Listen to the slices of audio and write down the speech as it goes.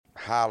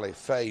highly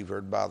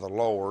favored by the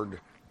Lord.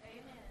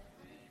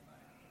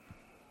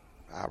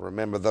 I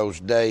remember those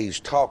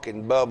days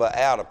talking Bubba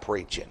out of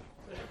preaching.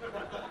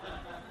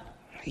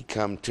 He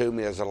come to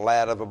me as a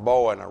lad of a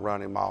boy and I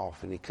run him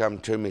off. And he come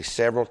to me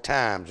several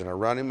times and I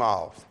run him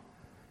off.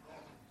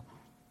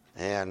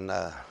 And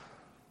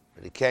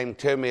he came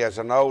to me as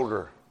an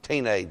older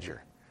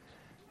teenager.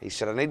 He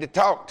said, I need to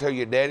talk to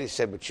you, Daddy. He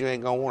said, but you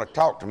ain't going to want to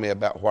talk to me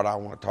about what I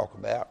want to talk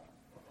about.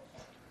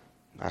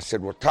 I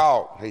said, well,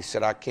 talk. He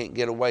said, I can't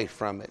get away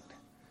from it.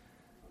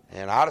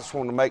 And I just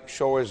want to make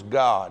sure it's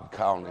God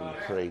calling him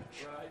to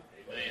preach.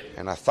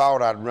 And I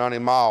thought I'd run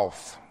him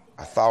off.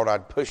 I thought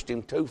I'd pushed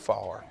him too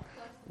far.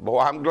 Boy,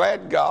 I'm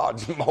glad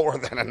God's more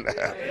than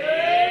enough.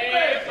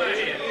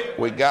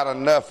 We got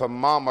enough of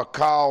Mama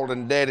called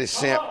and Daddy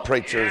sent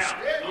preachers.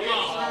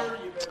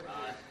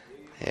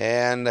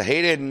 And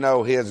he didn't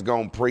know he was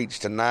going to preach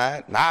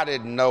tonight. And I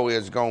didn't know he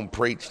was going to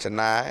preach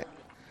tonight.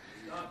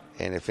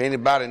 And if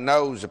anybody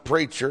knows a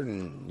preacher,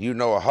 and you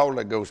know a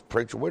Holy Ghost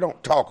preacher, we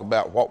don't talk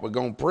about what we're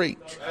going to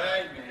preach.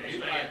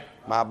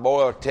 My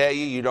boy will tell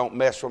you, you don't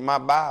mess with my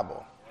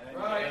Bible.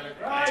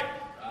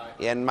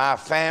 In my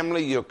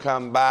family, you'll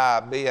come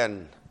by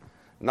being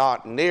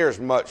not near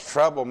as much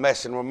trouble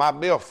messing with my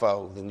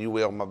billfold than you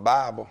will my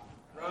Bible.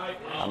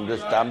 I'm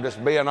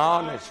just being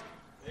honest.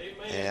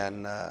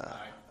 And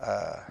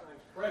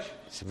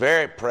it's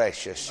very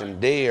precious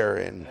and dear.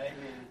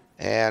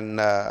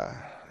 And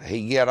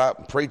he get up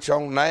and preach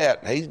on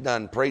that. He's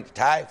done preached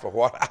half of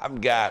what I've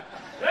got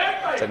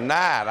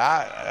tonight.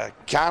 I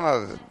kind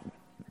of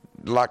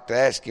like to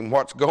ask him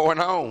what's going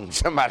on.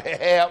 Somebody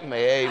help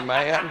me,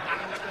 amen.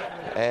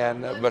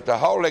 But the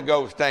Holy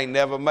Ghost ain't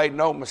never made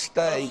no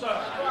mistake.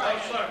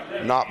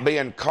 Not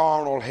being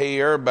carnal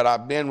here, but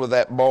I've been with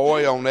that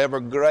boy on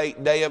every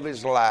great day of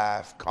his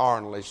life,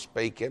 carnally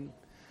speaking.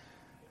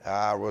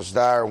 I was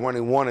there when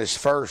he won his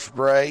first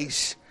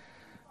race.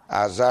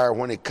 I was there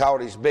when he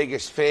caught his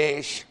biggest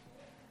fish.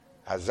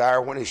 I was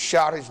there when he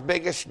shot his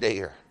biggest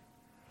deer.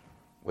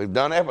 We've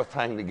done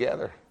everything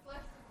together.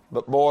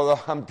 But boy,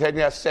 I'm telling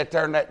you, I sat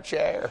there in that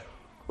chair.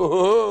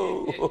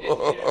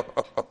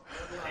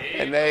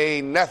 And there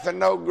ain't nothing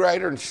no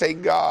greater than see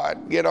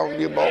God get on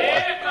you,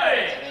 boy.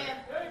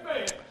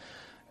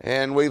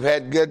 And we've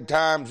had good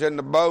times in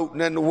the boat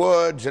and in the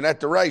woods and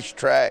at the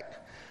racetrack.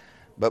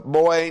 But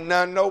boy, ain't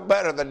none no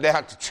better than down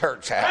at the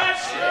church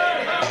house.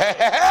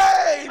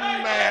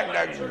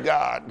 Amen to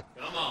God.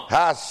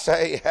 I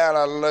say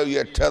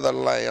hallelujah to the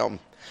Lamb.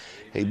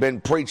 He's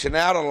been preaching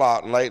out a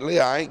lot lately.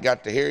 I ain't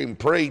got to hear him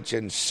preach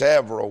in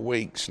several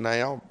weeks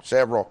now.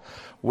 Several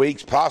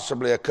weeks,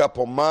 possibly a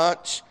couple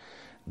months.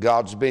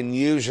 God's been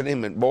using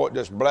him, and boy, it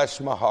just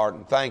blessed my heart.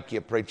 And thank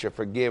you, preacher,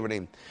 for giving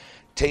him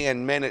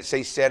 10 minutes.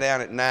 He sat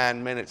down at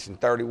 9 minutes and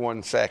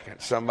 31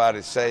 seconds.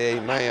 Somebody say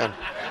amen.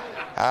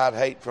 I'd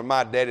hate for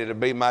my daddy to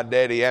be my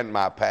daddy and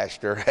my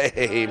pastor.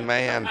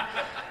 Amen.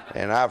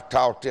 And I've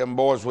taught them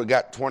boys, we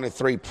got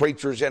 23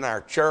 preachers in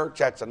our church.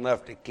 That's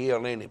enough to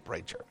kill any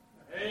preacher.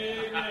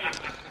 Amen.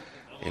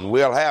 And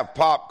we'll have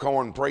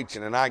popcorn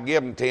preaching, and I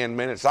give them 10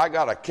 minutes. I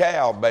got a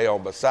cowbell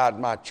beside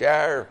my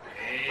chair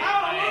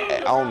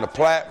on the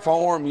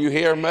platform, you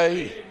hear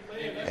me?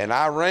 And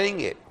I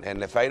ring it.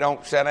 And if they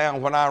don't sit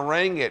down when I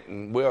ring it,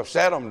 and we'll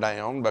set them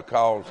down,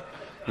 because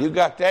you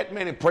got that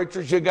many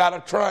preachers, you got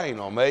to train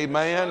them,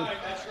 amen?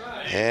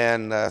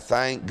 And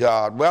thank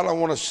God. Well, I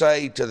want to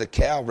say to the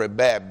Calvary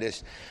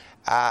Baptist,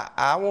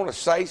 I want to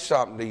say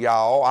something to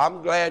y'all.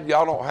 I'm glad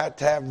y'all don't have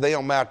to have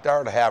them out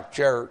there to have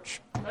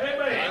church.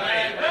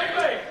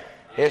 Amen.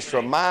 This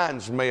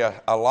reminds me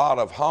a lot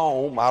of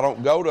home. I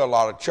don't go to a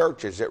lot of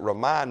churches that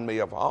remind me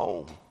of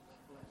home,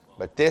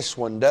 but this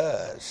one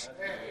does.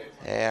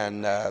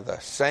 And the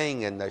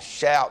singing, the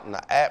shouting,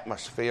 the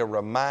atmosphere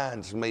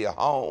reminds me of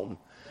home.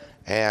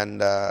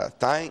 And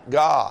thank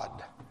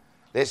God.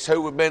 This is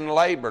who we've been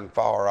laboring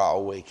for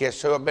all week. This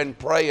is who I've been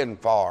praying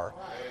for.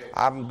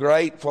 I'm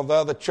grateful the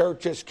other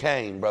churches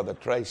came, Brother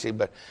Tracy,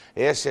 but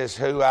this is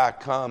who I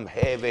come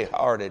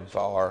heavy-hearted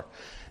for.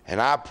 And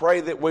I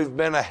pray that we've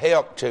been a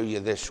help to you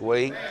this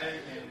week.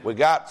 We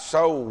got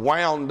so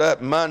wound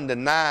up Monday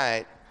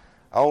night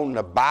on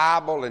the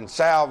Bible and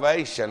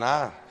salvation,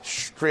 I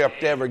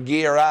stripped every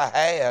gear I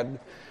had,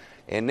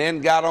 and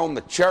then got on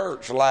the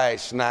church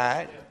last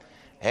night.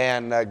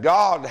 And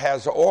God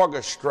has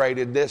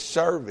orchestrated this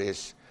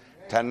service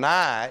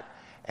tonight.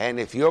 And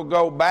if you'll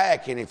go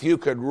back and if you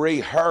could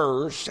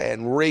rehearse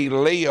and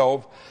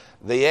relive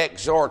the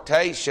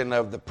exhortation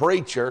of the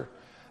preacher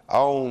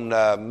on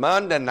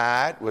Monday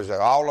night was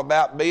all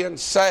about being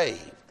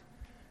saved.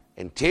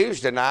 And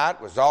Tuesday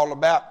night was all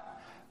about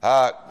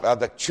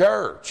the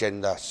church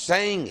and the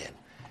singing.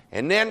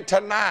 And then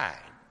tonight,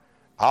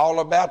 all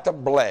about the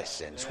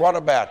blessings. What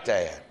about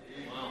that?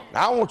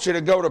 Now, I want you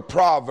to go to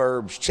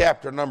Proverbs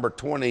chapter number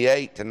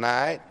 28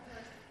 tonight.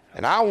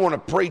 And I want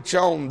to preach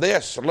on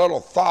this little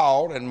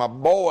thought, and my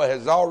boy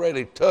has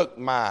already took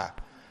my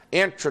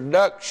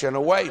introduction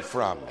away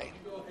from me.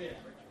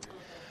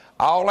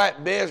 all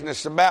that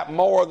business about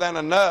more than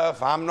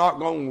enough, I'm not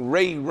going to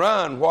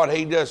rerun what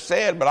he just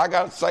said, but I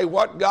got to say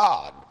what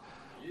God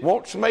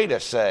wants me to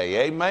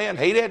say. Amen.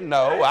 He didn't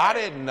know. I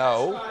didn't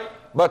know.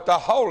 But the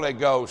Holy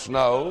Ghost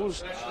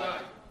knows.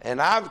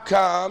 And I've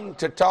come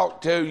to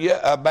talk to you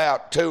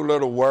about two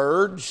little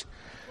words.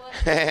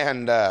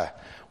 And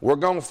we're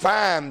going to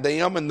find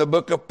them in the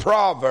book of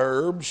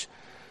Proverbs,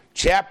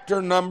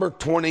 chapter number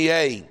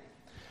 28.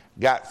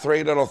 Got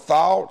three little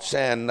thoughts,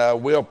 and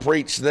we'll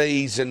preach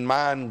these in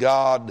mind,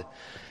 God.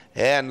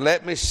 And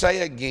let me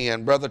say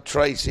again, Brother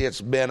Tracy,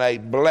 it's been a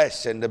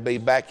blessing to be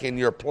back in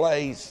your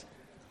place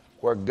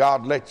where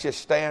God lets you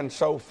stand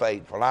so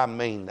faithful. I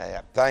mean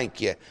that. Thank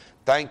you.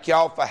 Thank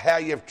y'all for how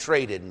you've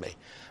treated me.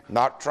 I'm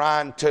not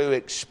trying to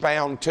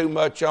expound too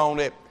much on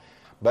it,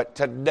 but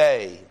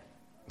today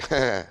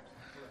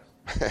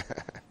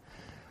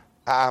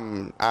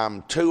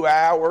I'm 2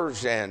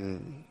 hours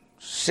and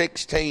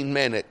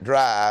 16-minute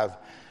drive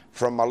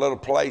from a little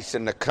place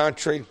in the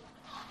country.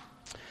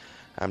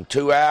 I'm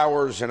 2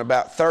 hours and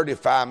about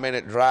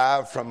 35-minute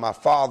drive from my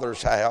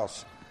father's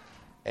house.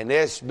 And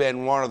it's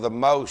been one of the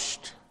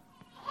most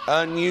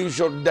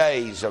unusual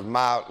days of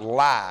my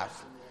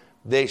life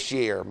this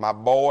year. My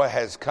boy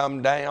has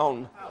come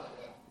down.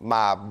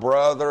 My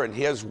brother and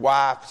his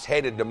wife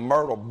headed to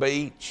Myrtle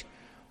Beach.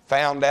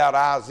 Found out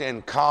I was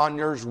in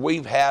Conyers.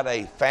 We've had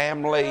a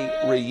family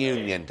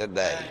reunion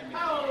today.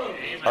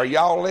 Are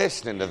y'all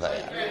listening to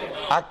that?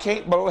 I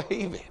can't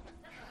believe it.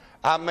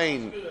 I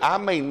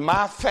mean,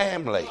 my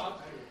family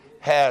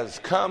has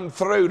come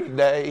through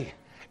today,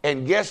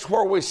 and guess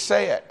where we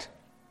sat?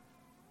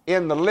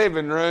 In the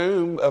living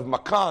room of my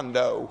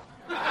condo.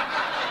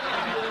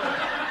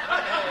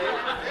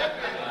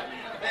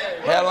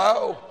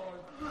 Hello?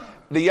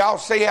 Do y'all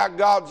see how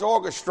God's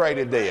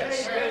orchestrated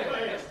this?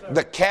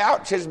 The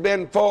couch has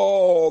been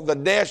full, the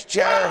desk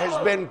chair has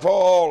been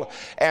full,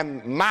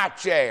 and my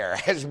chair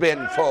has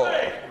been full.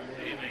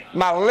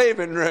 My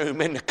living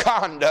room in the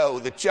condo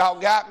that y'all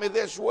got me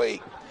this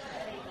week.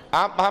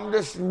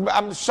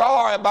 I'm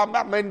sorry, but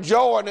I'm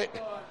enjoying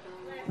it.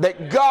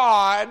 That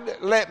God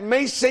let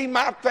me see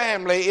my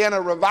family in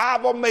a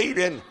revival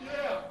meeting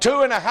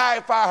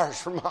 2.5 hours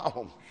from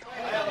home.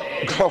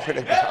 Glory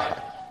to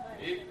God.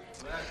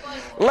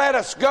 Let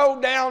us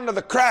go down to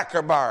the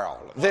Cracker Barrel.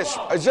 Is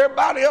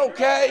everybody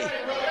okay?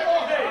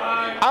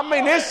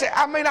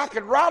 I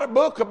could write a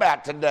book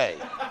about today.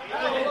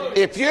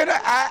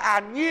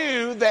 I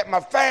knew that my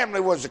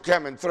family was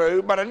coming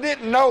through, but I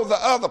didn't know the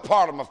other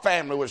part of my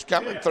family was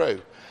coming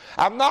through.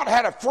 I've not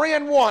had a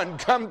friend one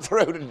come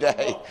through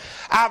today.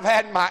 I've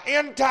had my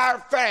entire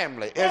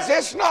family. Is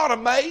this not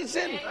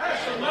amazing?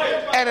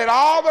 And it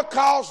all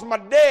because my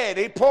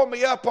daddy pulled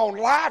me up on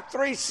Live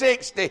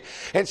 360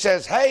 and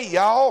says, "Hey,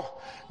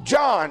 y'all,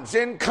 John's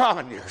in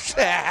Conyers."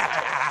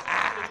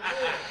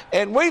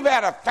 And we've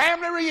had a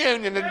family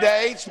reunion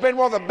today. It's been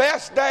one of the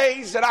best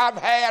days that I've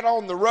had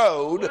on the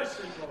road.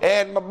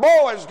 And my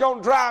boy's going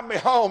to drive me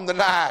home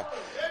tonight.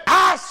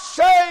 I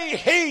say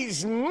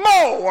he's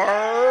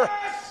more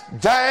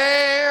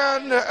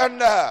than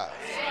enough.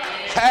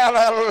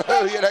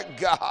 Hallelujah to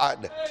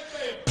God.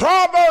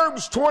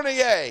 Proverbs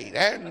 28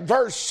 and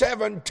verse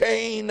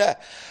 17.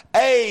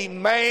 A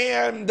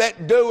man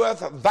that doeth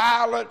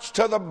violence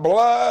to the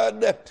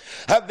blood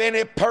of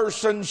any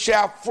person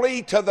shall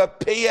flee to the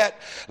pit.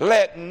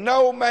 Let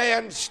no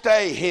man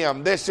stay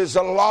him. This is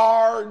a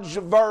large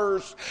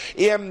verse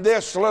in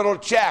this little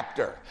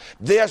chapter.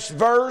 This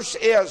verse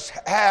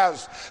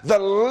has the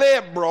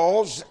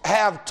liberals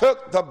have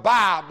took the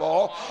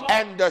Bible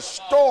and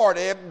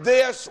distorted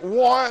this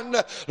one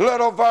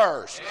little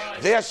verse.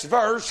 This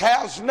verse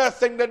has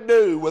nothing to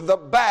do with the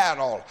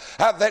battle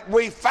that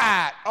we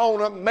fight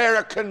on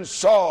American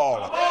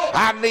soil.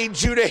 I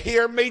need you to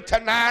hear me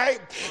tonight.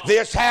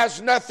 This has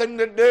nothing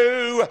to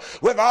do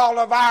with all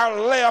of our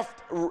left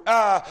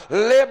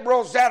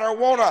liberals that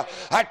want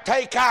to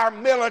take our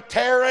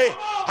military.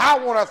 I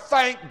want to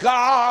thank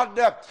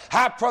God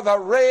for the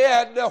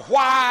red,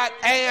 white,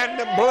 and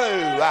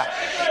blue.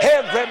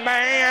 Every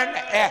man,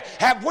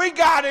 have we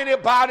got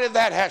anybody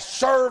that has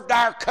served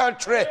our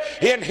country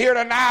in here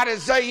tonight?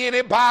 Is there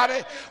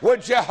anybody?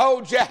 Would you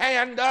hold your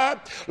hand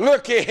up?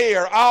 Looky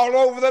here, all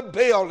over the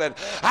building.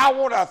 I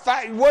want to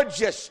thank, would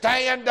you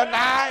stand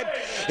tonight?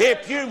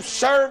 If you've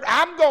served,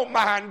 I'm going to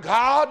mind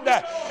God.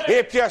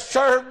 If you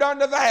served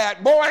under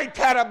that, boy, ain't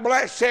that a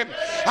blessing.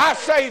 I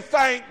say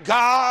thank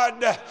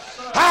God.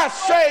 I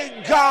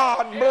say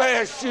God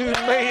bless you,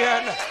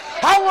 men.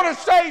 I want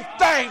to say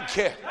thank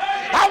you.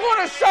 I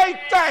want to say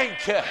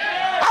thank you.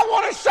 I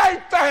want to say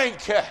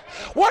thank you.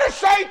 Want to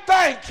say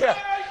thank you.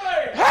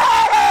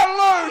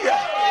 Hallelujah.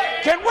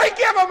 Can we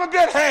give them a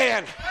good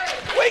hand?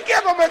 We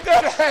give them a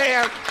good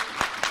hand.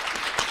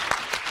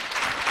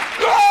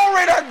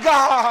 Glory to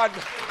God.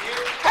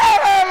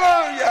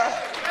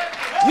 Hallelujah.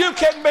 You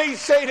can be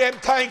seated.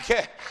 Thank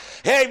you.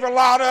 A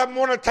lot of them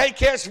want to take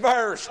this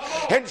verse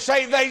and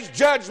say there's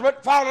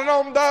judgment falling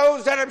on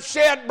those that have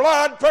shed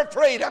blood for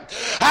freedom.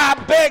 I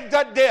beg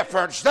the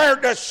difference. They're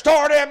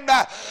distorting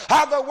the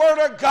Word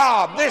of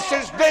God. This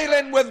is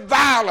dealing with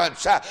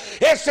violence.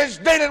 This is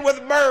dealing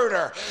with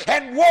murder.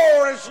 And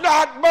war is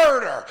not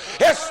murder.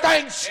 This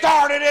thing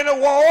started in a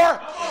war.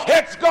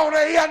 It's going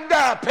to end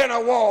up in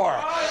a war.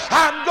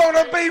 I'm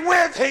going to be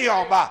with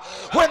him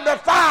when the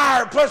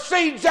fire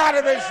proceeds out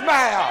of his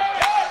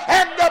mouth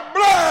and the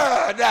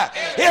blood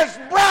is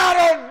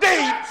bridled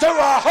deep through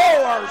a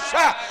horse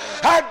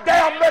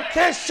down the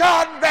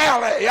Kishon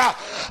Valley.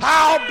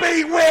 I'll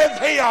be with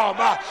him,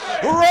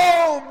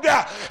 robed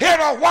in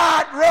a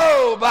white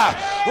robe,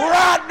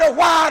 riding a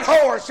white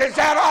horse. Is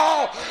that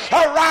all?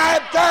 All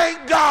right,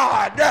 thank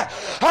God.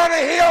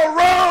 Honey, he'll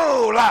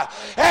rule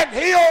and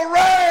he'll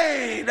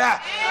reign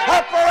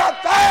for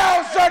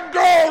 1,000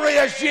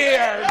 glorious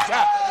years.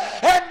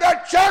 And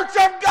the church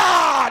of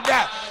God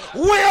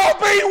will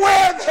be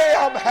with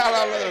him.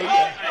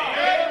 Hallelujah.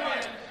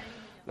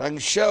 I can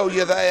show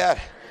you that.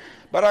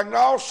 But I can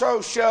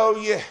also show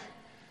you,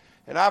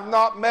 and I've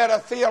not met a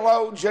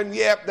theologian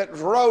yet that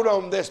wrote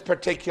on this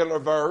particular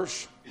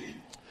verse,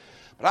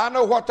 but I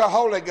know what the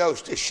Holy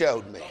Ghost has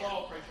showed me.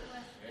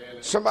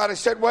 Somebody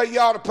said, well, you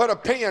ought to put a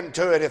pen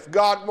to it. If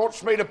God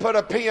wants me to put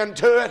a pen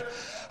to it,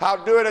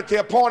 I'll do it at the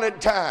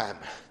appointed time.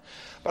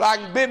 But I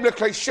can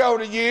biblically show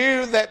to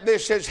you that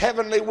this is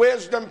heavenly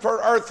wisdom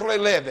for earthly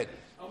living.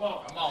 Come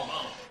on.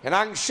 And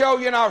I can show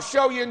you, and I'll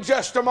show you in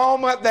just a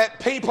moment, that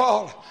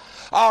people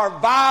are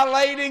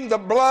violating the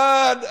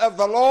blood of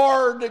the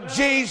Lord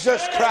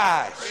Jesus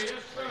Christ.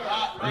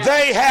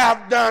 They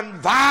have done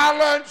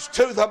violence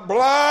to the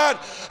blood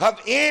of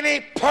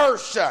any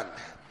person.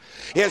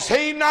 Is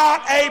he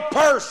not a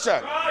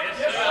person?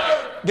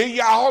 Do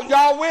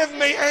y'all with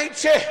me,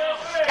 ain't you?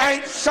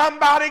 Ain't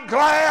somebody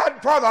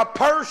glad for the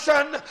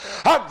person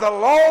of the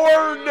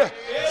Lord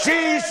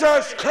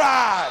Jesus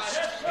Christ?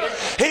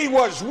 He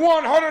was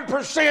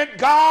 100%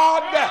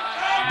 God,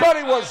 but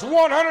he was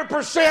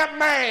 100%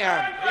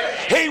 man.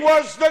 He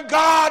was the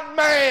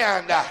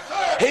God-man.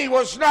 He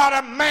was not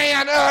a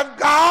man of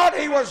God.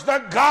 He was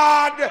the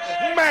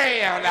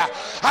God-man.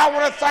 I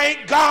want to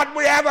thank God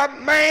we have a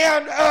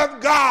man of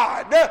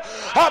God.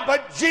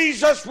 But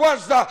Jesus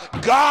was the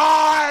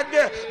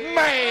God-man.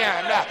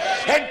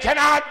 And can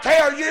I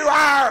tell you,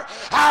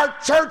 our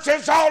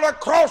churches all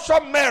across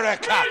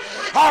America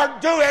are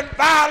doing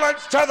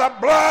violence to the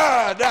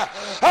blood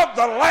of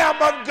the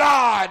Lamb of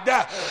God.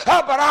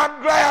 But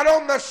I'm glad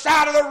on the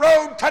side of the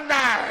road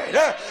tonight,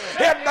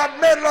 in the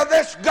middle of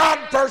this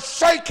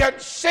God-forsaken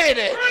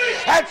city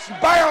that's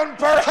bound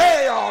for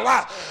hell,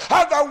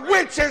 the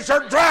witches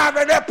are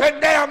driving up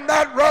and down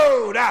that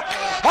road.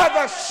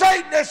 The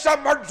Satanists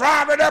are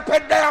driving up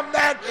and down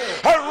that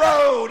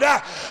road.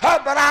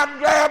 But I'm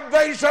glad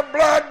there's a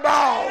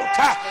blood-bought,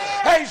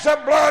 there's a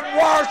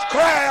blood-washed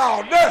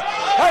crowd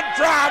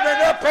driving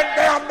up and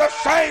down the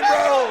same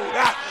road,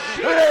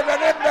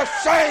 living in the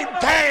same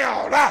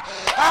town.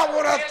 I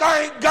want to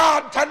thank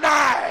God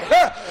tonight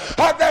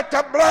that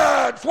the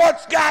blood's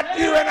what's got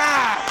you and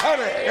I,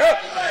 honey.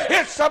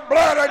 It's the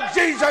blood of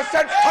Jesus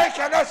that's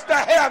taken us to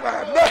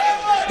heaven.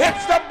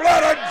 It's the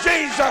blood of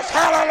Jesus,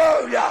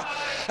 hallelujah,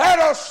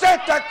 that'll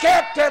set the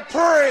captive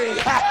free.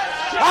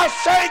 I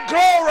say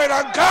glory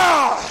to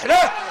God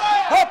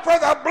for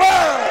the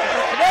blood.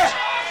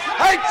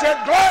 Ain't you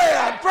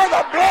glad for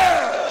the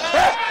blood?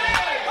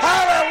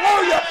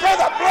 Hallelujah for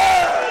the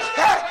blood.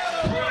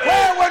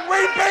 Where would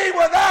we be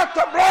without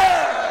the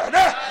blood?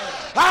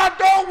 I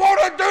don't want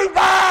to do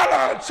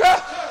violence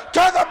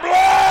to the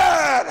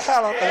blood.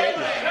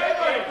 Hallelujah.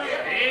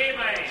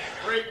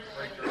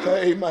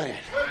 Amen.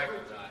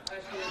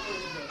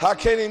 I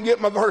can't even get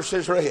my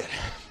verses read.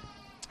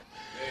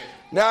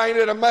 Now, ain't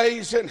it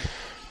amazing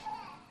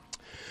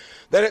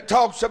that it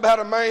talks about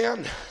a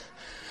man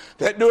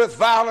that doeth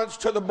violence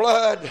to the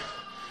blood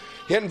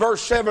in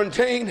verse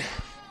 17,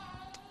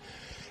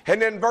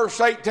 and then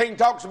verse 18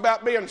 talks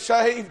about being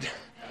saved.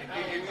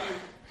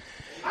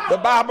 The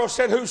Bible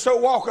said, whoso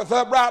walketh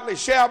uprightly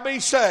shall be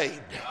saved,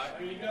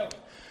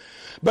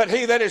 but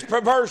he that is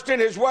perverse in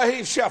his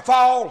ways shall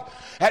fall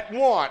at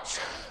once.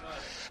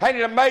 Ain't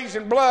it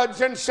amazing? Blood's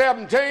in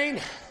 17.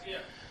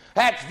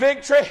 That's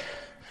victory.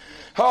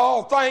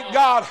 Oh, thank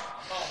God.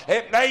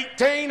 At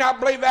 18, I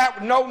believe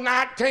that no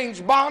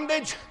 19's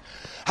bondage.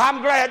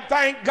 I'm glad,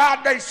 thank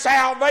God, there's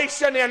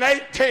salvation in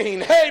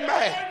 18.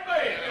 Amen.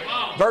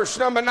 Verse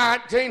number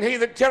 19, he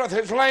that tilleth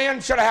his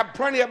land shall have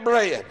plenty of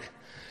bread.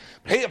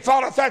 He that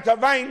falleth after a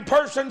vain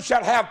person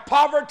shall have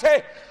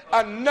poverty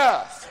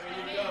enough.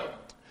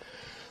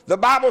 The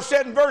Bible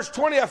said in verse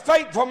 20, a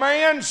faithful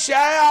man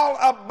shall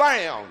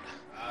abound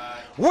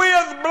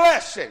with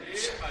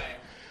blessings.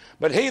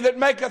 But he that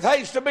maketh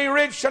haste to be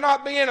rich shall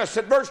not be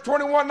innocent. Verse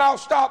 21, and I'll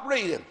stop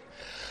reading.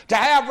 To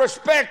have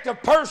respect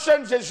of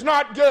persons is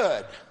not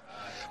good.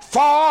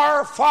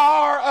 Far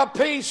a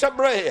piece of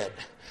bread.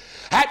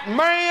 that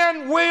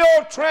man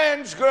will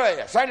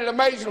transgress. Ain't it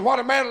amazing what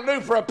a man will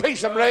do for a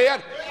piece of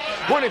bread?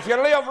 When if you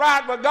live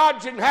right with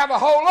God, you can have a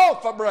whole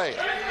loaf of bread.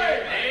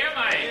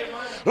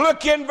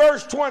 Look in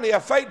verse 20. A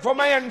faithful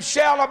man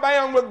shall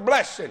abound with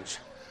blessings.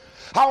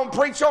 I want to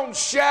preach on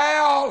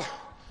shall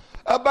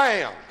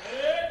abound.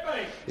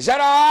 Is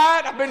that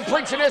all right? I've been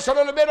preaching this a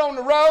little bit on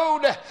the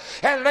road,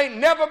 and it ain't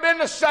never been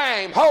the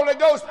same. Holy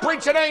Ghost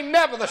preaching ain't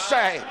never the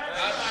same.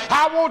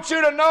 I want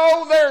you to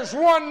know there's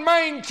one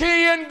main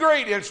key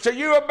ingredient to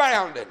you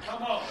abounding.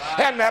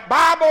 And the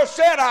Bible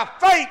said a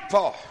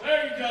faithful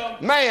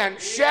man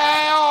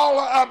shall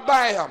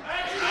abound.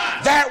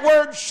 That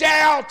word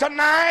shall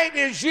tonight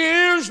is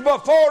used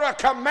before a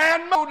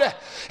commandment,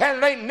 and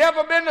it ain't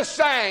never been the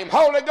same.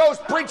 Holy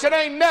Ghost preaching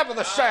ain't never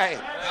the same.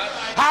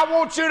 I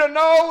want you to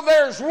know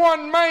there's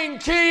one main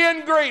key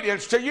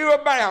ingredient to you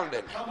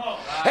abounding.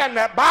 And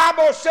the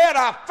Bible said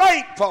a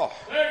faithful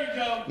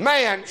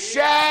man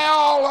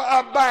shall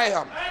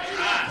abound.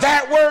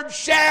 That word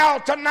shall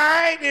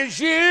tonight is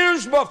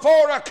used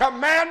before a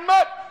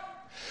commandment,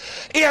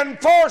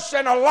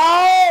 enforcing a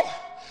law.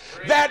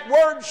 That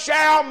word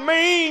shall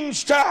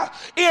means to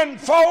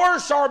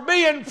enforce or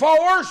be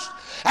enforced.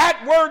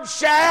 That word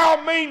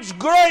shall means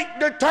great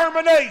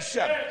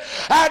determination.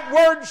 That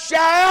word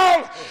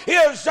shall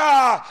is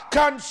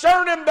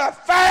concerning the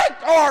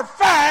fact or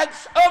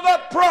facts of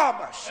a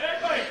promise.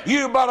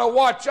 You better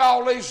watch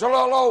all these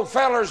little old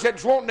fellers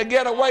that's wanting to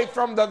get away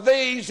from the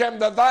these and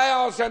the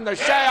thous and the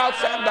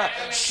shouts and the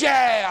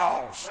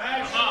shalls.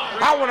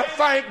 I want to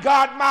thank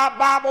God my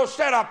Bible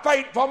said a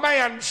faithful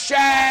man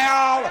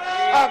shall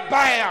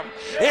abound.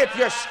 If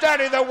you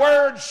study the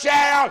word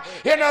shall,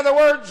 in other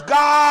words,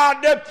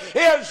 God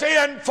is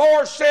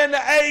enforcing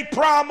a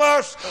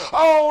promise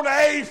on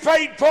a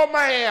faithful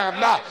man.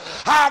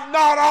 I've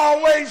not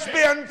always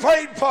been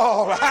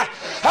faithful,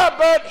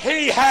 but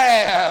He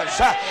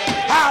has.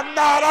 I've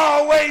not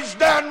always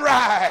done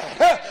right,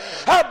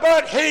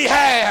 but He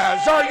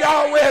has. Are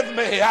y'all with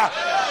me?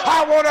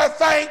 I want to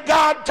thank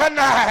God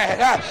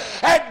tonight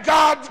that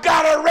God's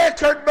got a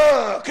record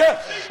book,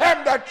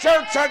 and the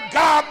church of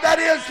God that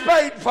is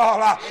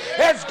faithful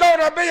is going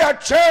to be a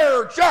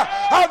church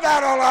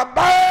that'll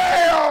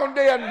abound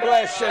in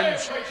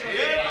blessings.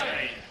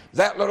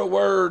 That little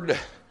word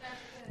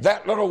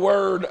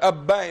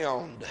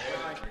abound.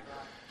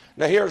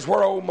 Now here's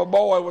where old my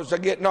boy was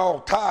getting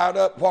all tied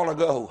up a while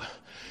ago.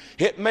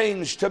 It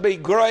means to be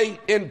great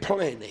in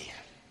plenty.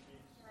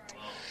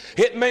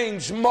 It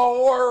means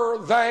more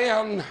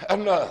than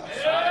enough.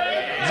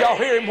 Did y'all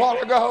hear him a while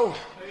ago?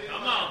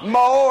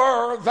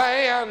 More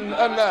than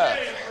enough.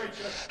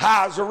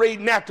 I was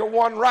reading that to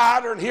one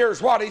writer, and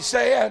here's what he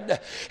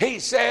said. He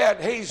said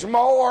he's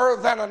more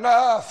than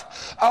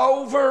enough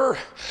over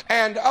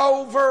and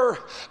over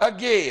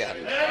again.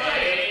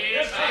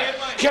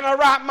 Can I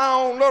write my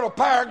own little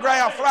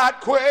paragraph right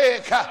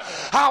quick?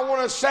 I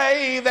want to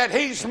say that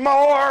he's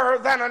more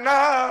than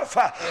enough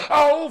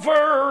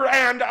over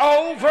and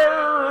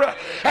over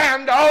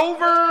and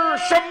over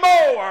some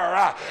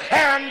more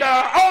and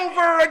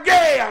over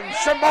again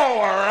some more.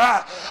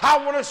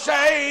 I want to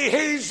say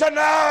he's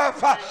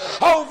enough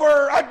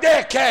over a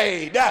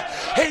decade.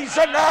 He's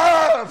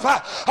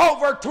enough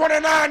over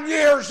 29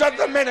 years of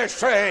the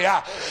ministry.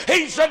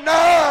 He's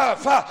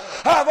enough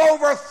of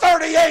over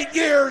 38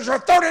 years or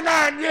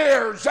 39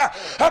 years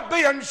of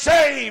being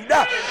saved.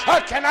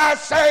 Can I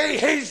say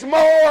he's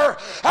more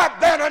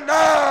than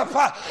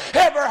enough?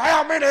 Ever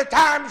how many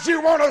times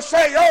you want to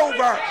say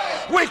over?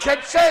 We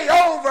can say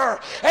over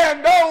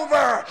and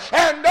over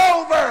and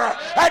over,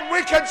 and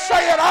we can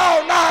say it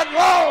all night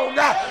long.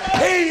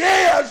 He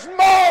is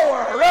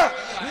more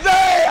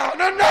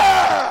than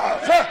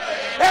enough.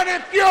 And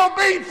if you'll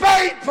be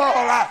faithful,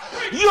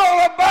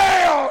 you'll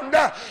abound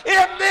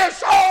in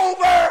this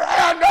over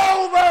and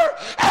over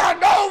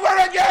and over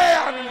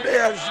again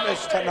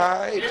business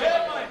tonight.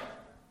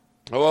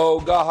 Oh,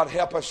 God,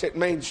 help us. It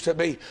means to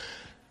be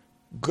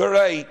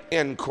great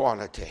in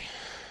quantity.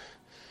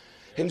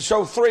 And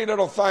so 3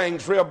 little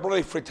things real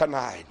briefly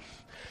tonight.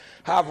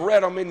 I've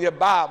read them in your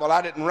Bible.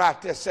 I didn't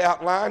write this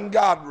outline.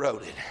 God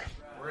wrote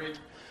it.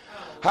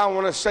 I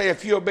want to say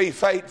if you'll be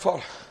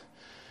faithful,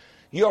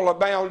 you'll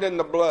abound in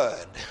the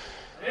blood.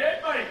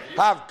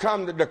 I've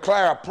come to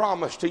declare a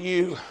promise to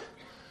you,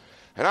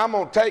 and I'm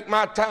going to take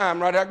my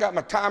time. Right, I got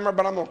my timer,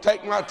 but I'm going to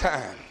take my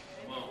time.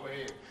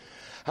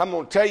 I'm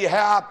going to tell you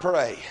how I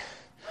pray.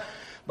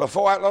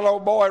 Before that little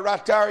old boy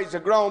right there, he's a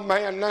grown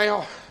man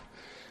now.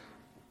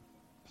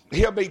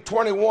 He'll be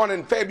 21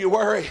 in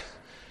February.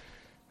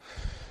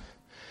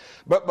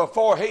 But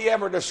before he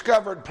ever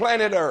discovered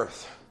planet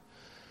Earth,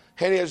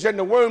 and he was in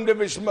the womb of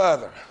his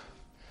mother,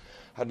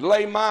 I'd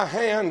lay my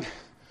hand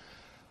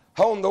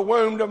on the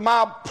womb of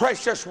my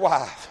precious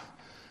wife,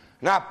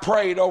 and I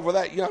prayed over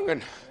that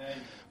young'un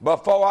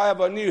before I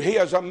ever knew he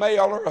was a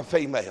male or a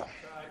female.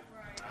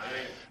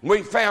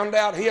 We found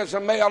out he is a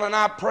male, and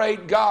I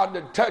prayed God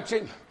to touch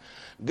him.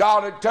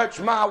 God had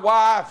touched my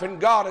wife, and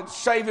God had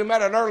saved him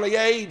at an early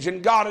age,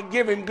 and God had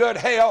given him good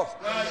health.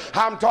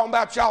 I'm talking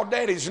about y'all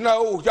daddies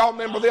know. Y'all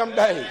remember them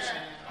days.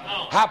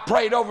 I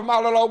prayed over my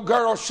little old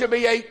girl. She'll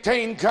be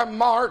 18 come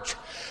March.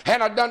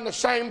 And I done the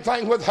same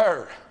thing with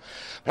her.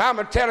 But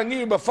I'm telling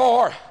you,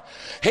 before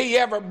he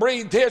ever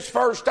breathed his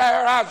first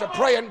air, I was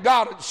praying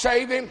God would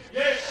save him.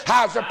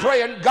 I was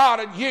praying God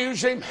would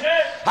use him.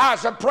 I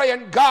was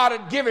praying God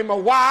would give him a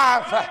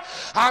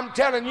wife. I'm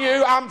telling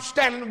you, I'm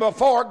standing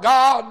before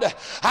God.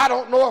 I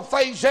don't know if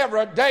there's ever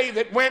a day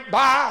that went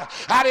by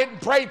I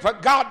didn't pray for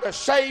God to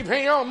save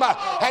him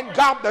and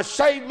God to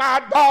save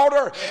my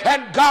daughter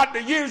and God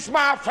to use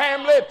my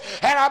family.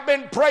 And I've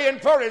been praying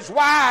for his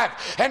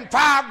wife. And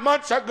 5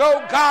 months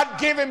ago, God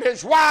gave him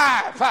his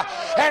wife.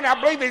 And I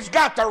believe he's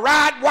got the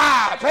right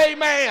wife.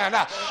 Amen.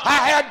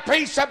 I had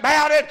peace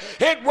about it.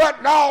 It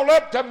wasn't all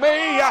up to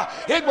me.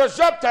 It was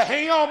up to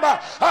him.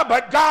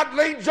 But God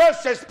leads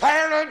us as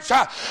parents.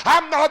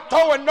 I'm not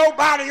throwing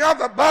nobody on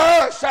the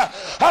bus.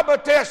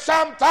 But there's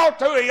some thought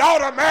that he ought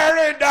to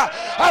marry.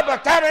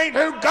 But that ain't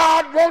who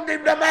God wanted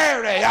him to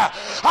marry.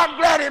 I'm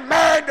glad he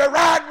married the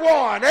right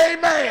one.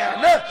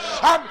 Amen.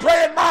 I'm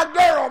praying my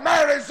girl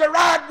marries the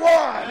right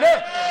one.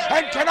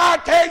 And can I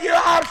tell you,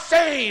 I've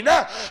seen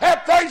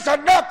if there's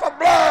enough of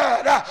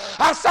blood,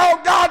 I saw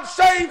God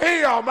save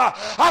him.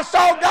 I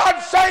saw God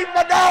save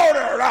my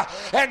daughter.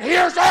 And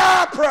here's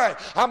how I pray.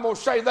 I'm going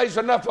to say there's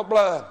enough of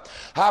blood.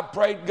 I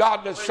prayed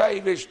God to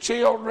save his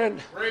children.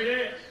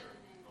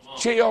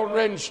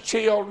 Children's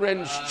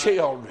children's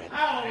children.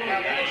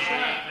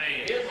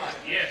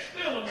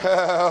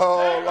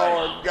 Oh,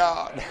 Lord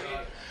God.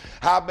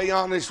 I'll be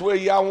honest with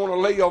you, I want to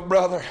live,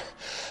 brother.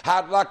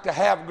 I'd like to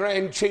have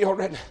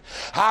grandchildren.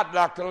 I'd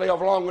like to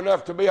live long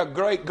enough to be a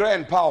great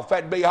grandpa if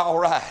that'd be all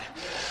right.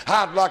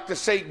 I'd like to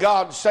see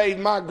God save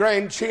my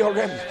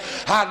grandchildren.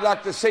 I'd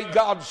like to see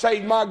God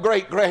save my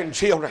great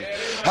grandchildren.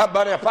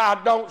 But if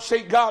I don't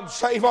see God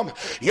save them,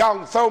 y'all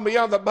can throw me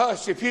on the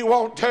bus if you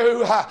want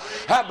to.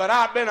 But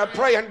I've been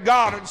praying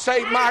God and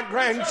save my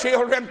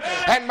grandchildren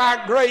and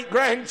my great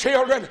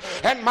grandchildren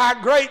and my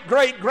great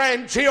great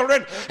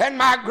grandchildren and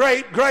my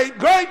great great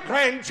great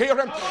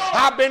grandchildren.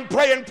 I've been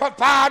praying for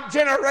 5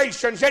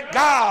 generations that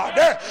God,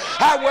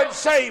 I would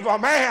save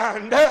them.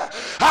 And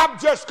I'm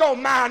just going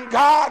to mind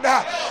God.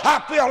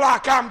 I feel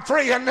like I'm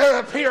free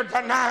enough here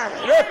tonight.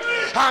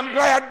 I'm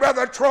glad,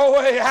 Brother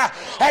Troy,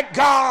 that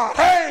God,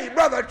 hey,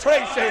 Brother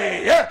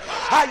Tracy,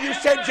 you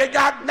said you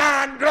got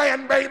 9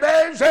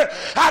 grandbabies.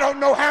 I don't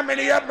know how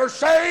many of them are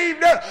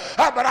saved,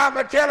 but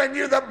I'm telling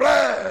you the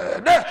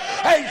blood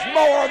is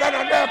more than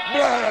enough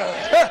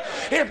blood.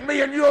 If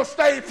me and you'll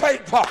stay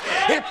faithful,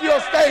 if you'll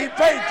stay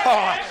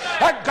faithful,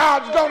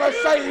 God's going to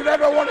save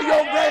every one of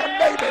your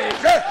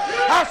grandbabies.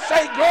 I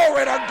say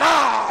glory to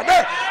God.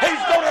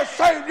 He's going to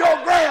save your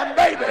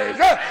grandbabies.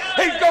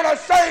 He's going to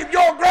save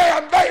your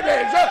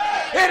grandbabies.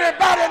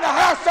 Anybody in the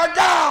house of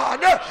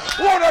God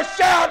want to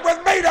shout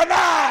with me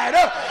tonight?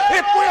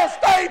 If we'll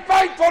stay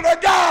faithful to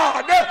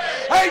God,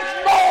 it's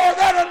more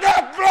than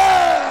enough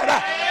blood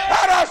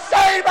that'll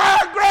save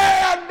our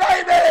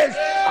grandbabies.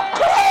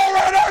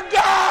 Glory to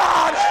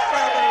God.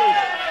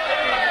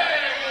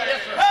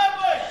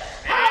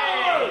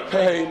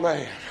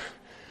 Amen.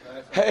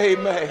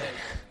 Amen.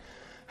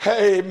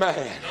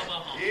 Amen.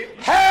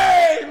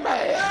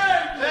 Amen.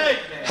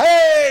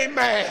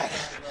 Amen.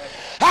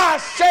 I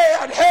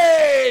said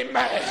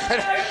amen.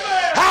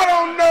 I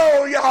don't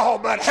know y'all,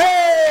 but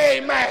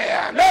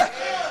amen.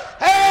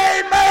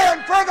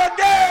 Amen for the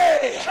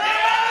day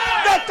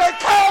that they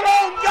call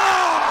on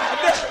God.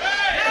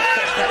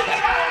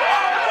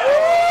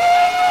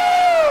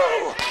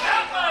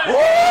 Woo!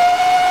 Woo!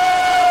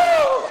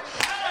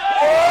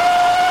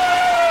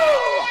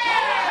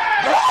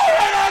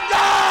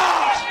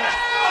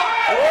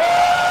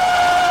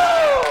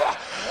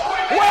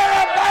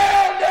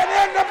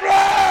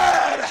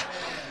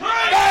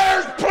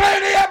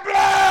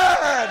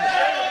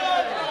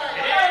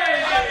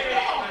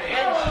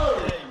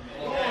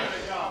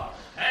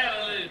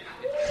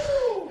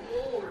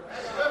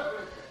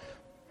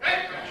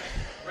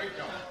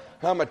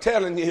 I'm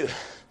telling you,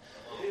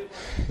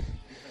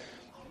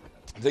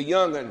 the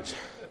young'uns,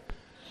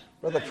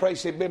 Brother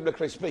Tracy,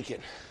 biblically speaking,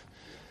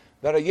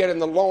 that are yet in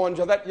the loins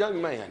of that young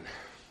man,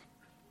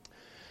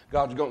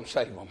 God's going to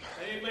save them.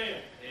 Amen.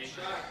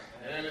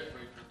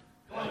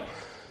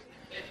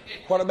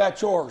 What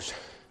about yours?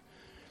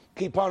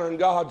 Keep honoring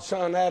God,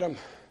 son Adam.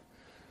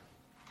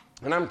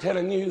 And I'm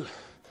telling you,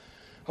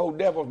 old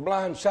devils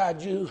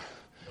blindside you,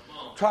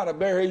 try to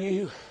bury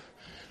you,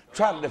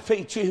 try to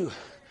defeat you.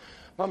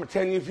 I'm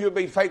telling you, if you'll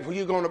be faithful,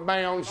 you're going to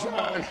bound, son.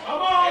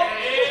 Come on.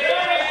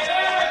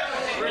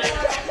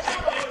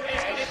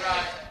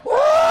 Woo!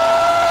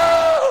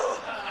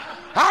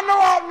 I know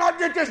I'll not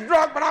get this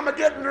drunk, but I'm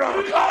getting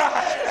drunk. All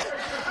right.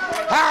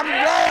 I'm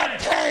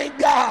glad, thank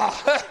God.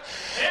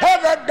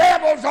 The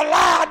devil's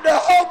lied to a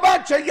whole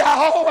bunch of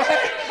y'all.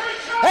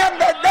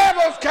 And the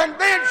devil's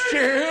convinced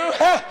you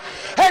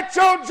that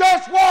you're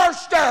just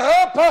washed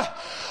up.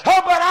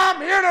 But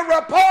I'm here to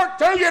report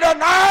to you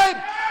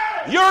tonight,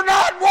 you're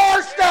not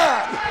washed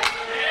up.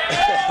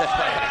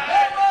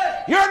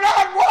 You're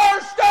not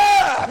washed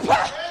up.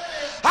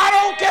 I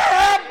don't care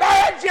how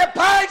bad you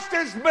past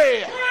is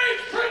best.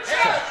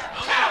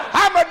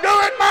 I'm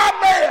doing my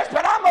best,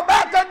 but I'm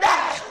about to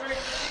die.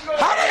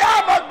 Honey,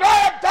 I'm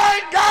glad,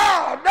 thank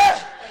God.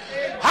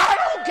 I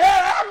don't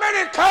care how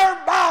many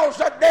curveballs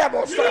the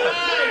devil throws.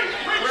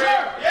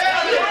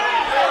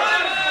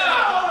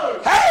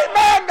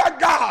 Amen to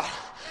God.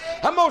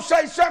 I'm going to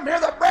say something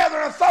here. The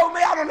brethren will throw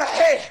me out on the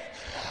head.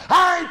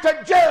 I ain't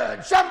the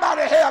judge.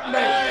 Somebody help me.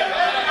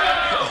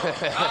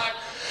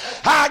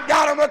 I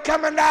got them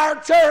coming to our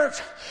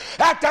church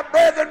that the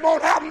brethren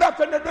won't have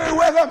nothing to do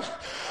with them.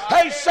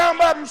 Hey,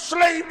 some of them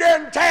sleeved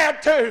in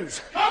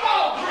tattoos. Come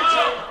on,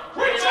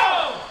 preach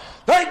on.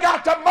 They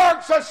got the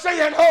marks of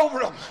sin over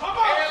them. Come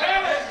on,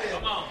 tell it.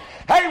 Come on.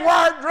 They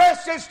wear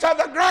dresses to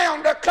the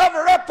ground to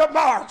cover up the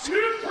marks.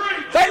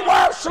 They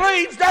wear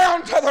sleeves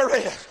down to the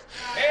wrist.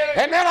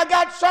 And then I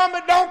got some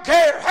that don't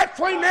care. That's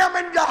between them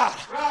and God.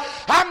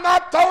 I'm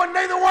not throwing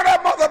neither one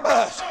of them on the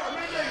bus.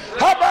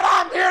 But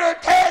I'm here to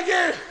tell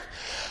you,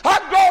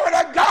 glory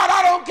to God,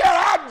 I don't care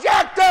how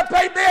jacked up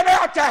they been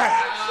out there.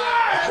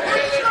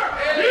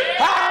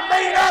 I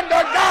mean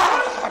unto God.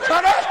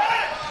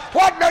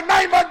 What in the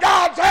name of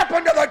God's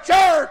happened to the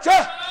church?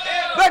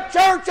 The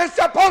church is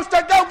supposed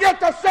to go get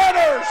the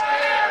sinners.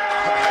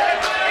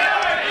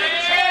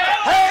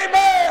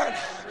 Amen.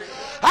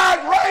 I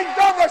was raised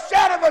on the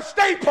shadow of a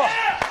steeple.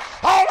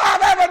 All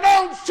I've ever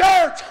known is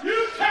church.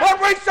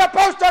 But we're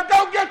supposed to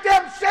go get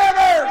them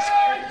sinners.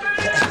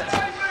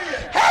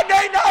 Had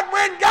they not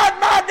when God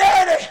my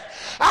daddy,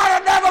 I'd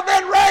have never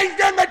been raised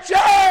in the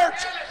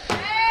church.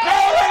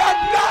 Glory to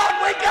God,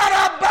 we got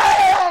a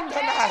band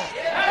tonight.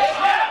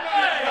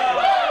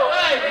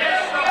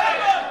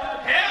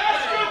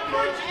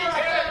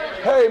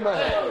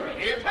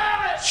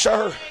 Amen.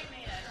 Sir,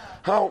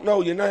 I don't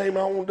know your name.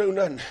 I won't do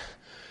nothing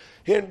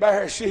to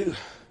embarrass you.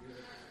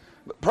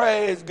 But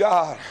praise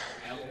God.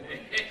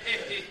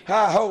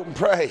 I hope and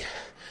pray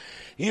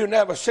you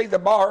never see the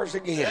bars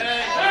again.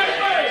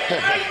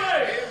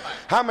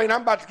 I mean,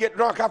 I'm about to get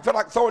drunk. I feel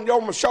like throwing you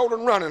over my shoulder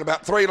and running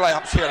about 3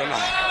 laps here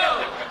tonight.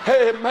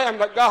 Amen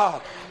to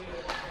God.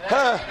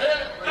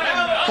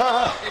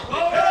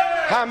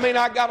 I mean,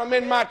 I got them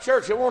in my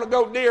church that want to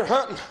go deer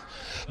hunting.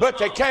 But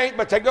they can't,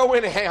 but they go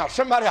anyhow.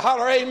 Somebody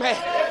holler, amen.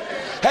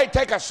 Hey,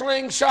 take a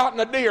slingshot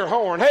and a deer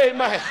horn.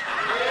 Amen.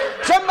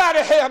 Somebody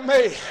help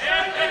me.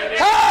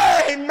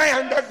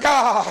 Amen to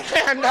God.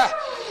 And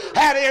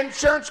had an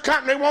insurance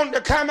company wanted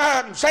to come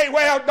up and say,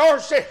 well,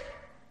 Dorsey,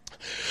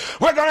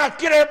 we're going to have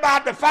to get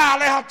everybody to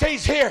file out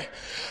these here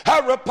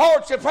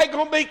reports if they're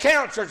going to be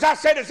counselors. I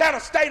said, is that a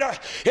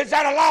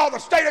law of the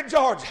state of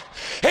Georgia?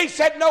 He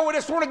said, no, we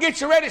just want to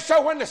get you ready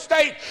so when the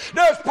state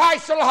does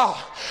pass the law.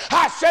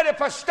 I said, if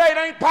a state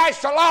ain't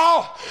passed the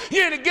law,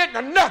 you ain't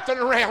getting nothing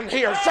around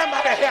here.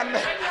 Somebody help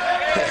me.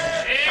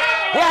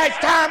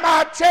 Last time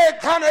I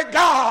checked, honey,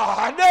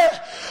 God,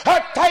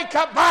 take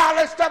a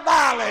violence to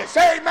violence.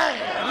 Amen.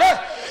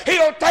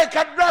 He'll take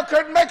a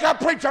drunkard and make a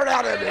preacher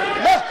out of him.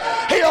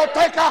 He'll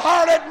take a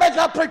harlot and make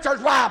a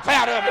preacher's wife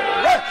out of him.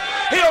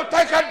 He'll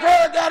take a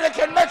drug addict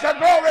and make a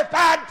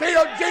glorified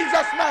filled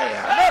Jesus man.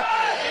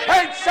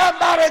 Ain't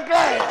somebody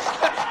glad?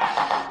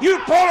 You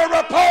pull a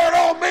report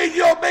on me,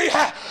 you'll be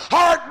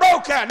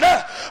heartbroken.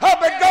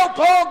 But go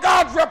pull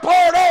God's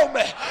report on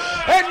me,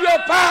 and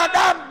you'll find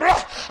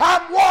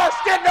I'm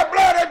washed in the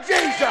blood of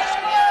Jesus.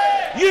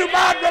 You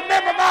might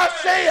remember my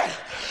sin,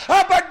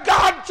 but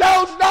God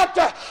chose not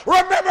to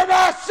remember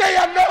my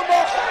sin no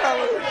more.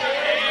 Hallelujah.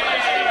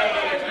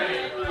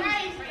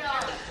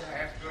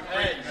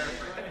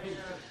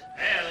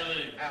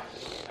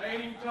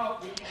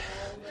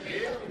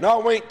 No,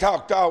 we ain't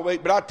talked all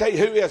week, but I'll tell you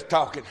who is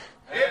talking.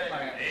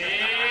 Amen.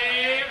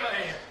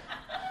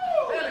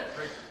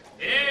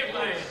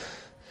 Amen.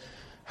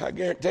 I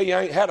guarantee you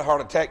I ain't had a heart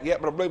attack yet,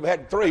 but I believe I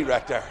had 3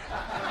 right there.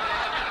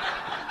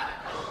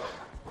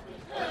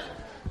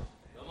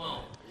 Come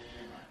on.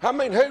 I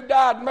mean, who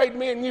died and made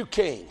me and you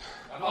king?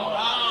 Come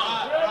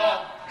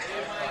on.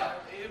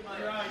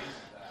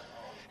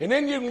 And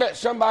then you can let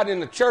somebody in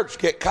the church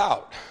get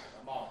caught.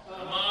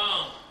 Come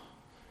on.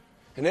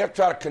 And they'll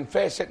try to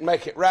confess it and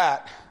make it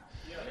right.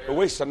 But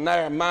we're so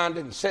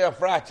narrow-minded and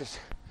self-righteous.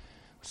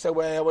 So,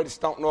 well, we just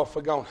don't know if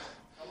we're going to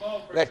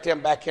let them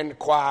back in the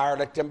choir,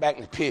 let them back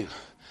in the pew.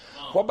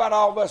 What about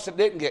all of us that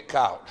didn't get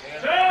caught?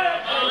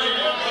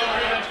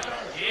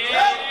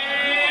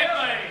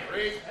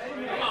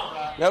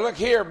 Now, look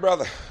here,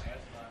 brother.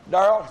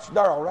 Darrell, it's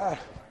Darrell, right?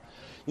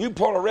 You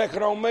pull a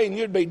record on me and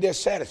you'd be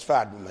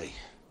dissatisfied with me.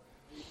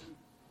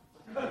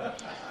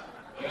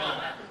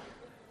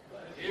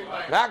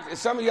 Now,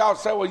 some of y'all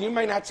say, well, you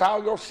mean that's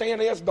all your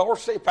sin is,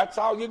 Dorsey? If that's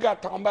all you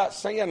got talking about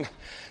sin,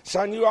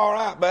 son, you all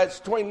right, but it's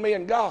between me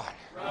and God.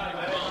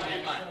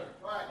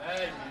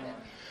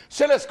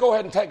 So let's go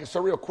ahead and take us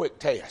a real quick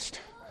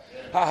test.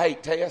 I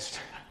hate tests.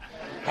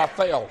 I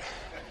failed.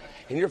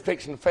 And you're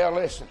fixing to fail.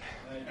 Listen.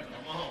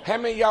 How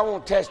many of y'all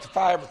want to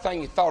testify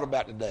everything you thought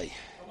about today?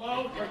 Come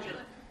on,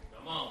 preacher.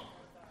 Come on.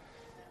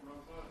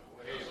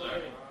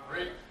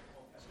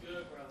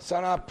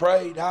 Son, I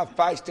prayed. I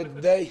fasted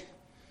today.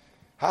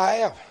 I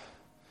have.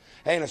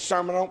 Ain't a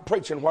sermon I don't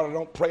preach and what I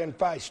don't pray and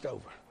fast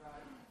over.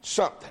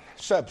 Something,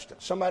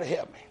 substance. Somebody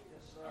help me.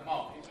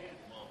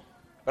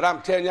 But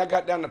I'm telling you, I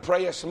got down to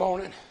pray this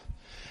morning,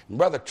 and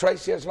Brother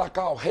Tracy, it's like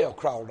all hell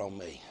crawled on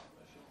me.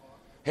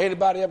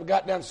 Anybody ever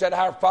got down and said,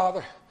 Our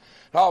Father?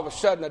 And all of a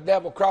sudden the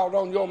devil crawled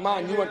on your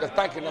mind. You went to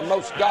thinking the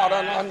most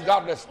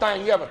ungodliest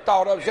thing you ever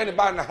thought of. Is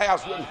anybody in the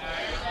house with me?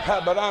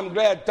 But I'm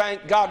glad,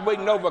 thank God, we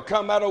can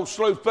overcome that old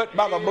slewfoot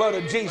by the blood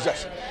of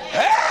Jesus.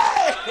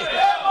 Hey!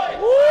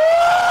 Woo!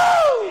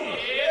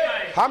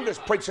 I'm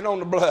just preaching on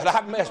the blood.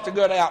 I've messed a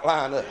good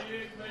outline up.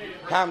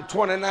 I'm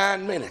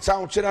 29 minutes. I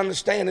want you to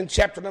understand in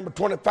chapter number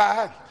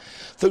 25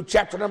 through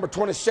chapter number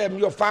 27,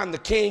 you'll find the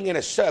king and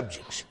his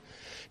subjects.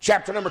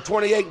 Chapter number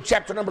 28 and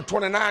chapter number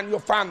 29, you'll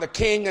find the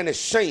king and his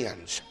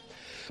sins.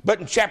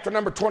 But in chapter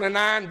number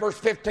 29, verse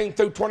 15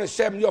 through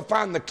 27, you'll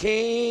find the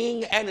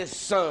king and his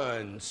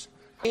sons.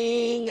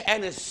 King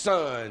and his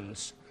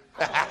sons.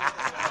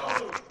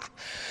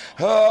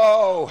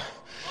 Oh,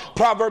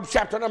 Proverbs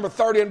chapter number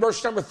 30 and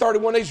verse number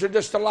 31. These are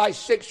just the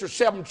last 6 or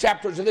 7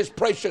 chapters of this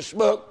precious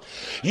book.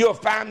 You'll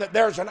find that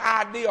there's an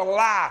ideal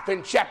life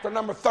in chapter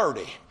number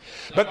 30.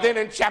 But then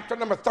in chapter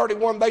number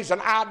 31, there's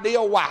an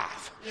ideal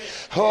wife.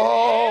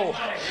 Oh,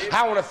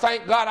 I want to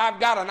thank God I've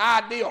got an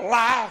ideal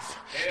life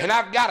and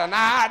I've got an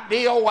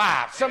ideal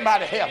wife.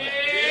 Somebody help me.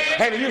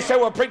 And you say,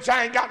 well, preacher,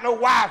 I ain't got no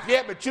wife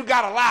yet, but you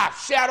got a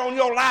life. Shout on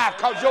your life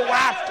because your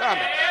wife's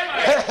coming.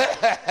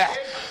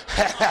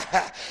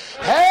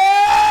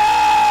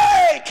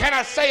 Hey, can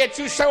I say it?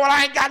 You say, well,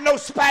 I ain't got no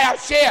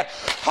spouse yet.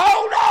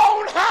 Hold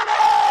on,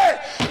 honey.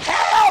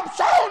 Help's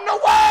on the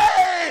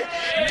way.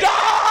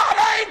 God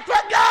ain't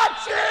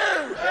forgot you.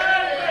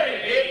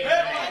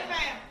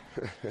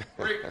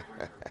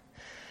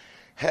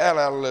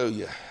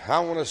 Hallelujah. I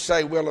want to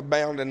say we'll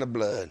abound in the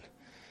blood.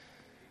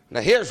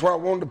 Now, here's where I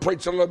wanted to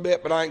preach a little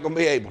bit, but I ain't going to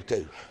be able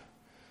to.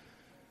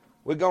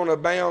 We're going to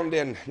abound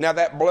in, now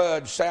that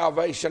blood,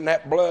 salvation,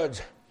 that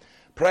blood's,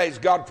 praise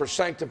God for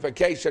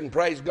sanctification,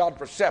 praise God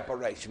for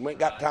separation. We ain't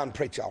got time to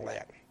preach all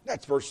that.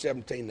 That's verse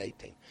 17 and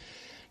 18.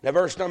 Now,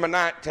 verse number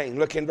 19,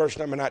 look in verse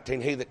number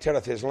 19, he that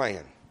tilleth his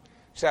land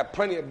shall have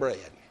plenty of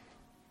bread.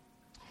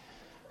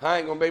 I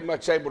ain't going to be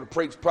much able to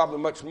preach, probably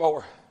much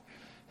more.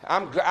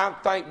 I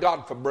thank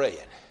God for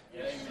bread.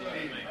 Yes,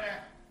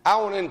 I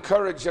want to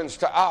encourage us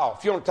to all.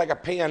 If you want to take a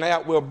pen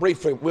out, we'll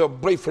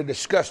briefly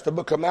discuss the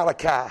book of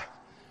Malachi.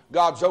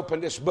 God's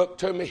opened this book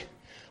to me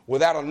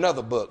without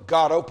another book.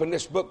 God opened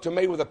this book to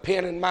me with a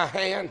pen in my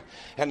hand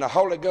and the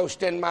Holy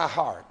Ghost in my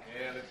heart.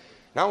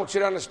 Now I want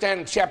you to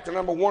understand in chapter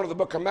number 1 of the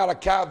book of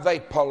Malachi, they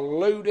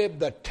polluted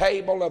the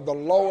table of the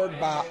Lord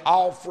by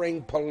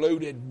offering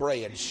polluted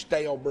bread,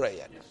 stale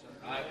bread.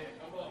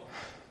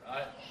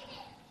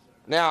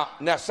 Now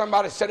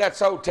somebody said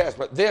that's Old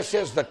Testament. This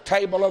is the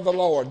table of the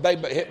Lord.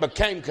 It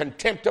became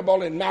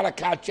contemptible in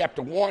Malachi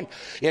chapter 1.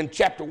 In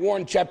chapter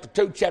 1, chapter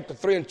 2, chapter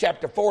 3, and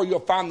chapter 4,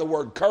 you'll find the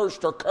word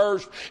cursed or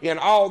cursed. In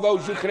all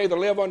those, you can either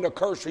live under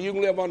curse or you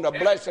can live under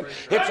blessing.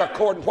 It's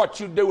according to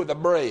what you do with the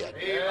bread.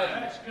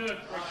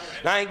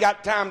 Now, I ain't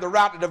got time to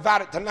rightly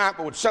divide it tonight,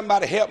 but would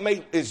somebody help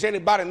me? Does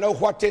anybody know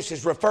what this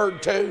is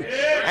referred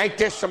to? Ain't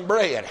this some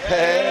bread?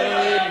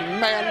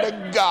 Amen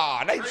to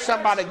God. Ain't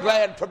somebody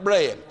glad for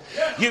bread?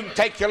 You can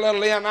take your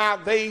little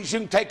NIVs, you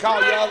can take all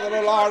your other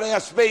little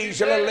RSVs,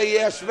 your little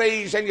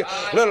ESVs, and your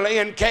little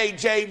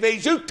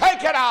NKJVs. You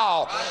take it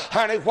all.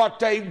 Honey, what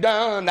they've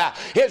done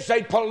is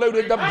they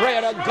polluted the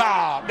bread of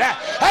God.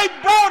 They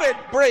brought it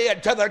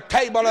bread to the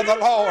table of the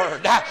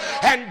Lord.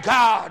 And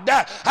God,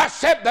 I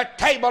said the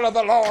table of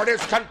the Lord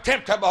is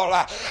contemptible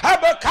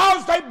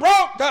because they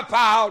brought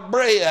defiled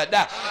bread.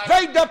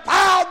 They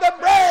defiled the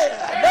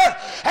bread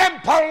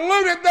and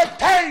polluted the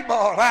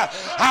table.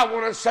 I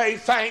want to say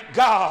thank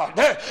God.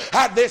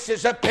 This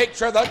is a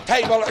picture of the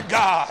table of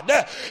God.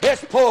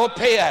 This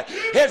pulpit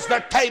is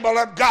the table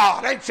of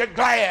God. Ain't you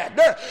glad?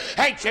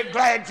 Ain't you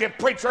glad your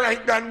preacher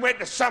ain't done went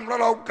to some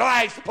little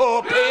glass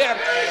pulpit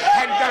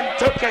and done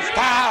took his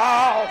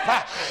tie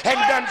off and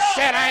done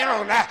sat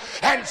down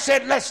and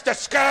said, let's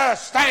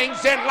discuss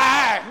things in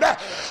life.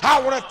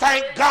 I want to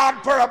thank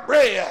God for a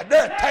bread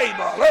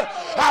table.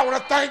 I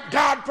want to thank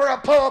God for a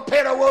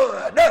pulpit of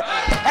wood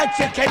that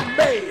you can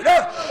meet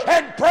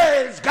and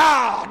praise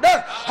God.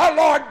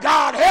 Lord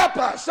God, help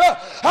us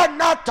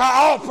not to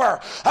offer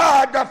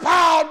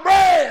defiled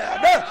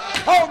bread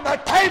on the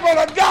table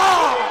of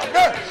God.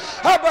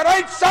 But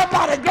ain't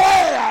somebody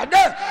glad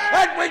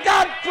that we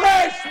got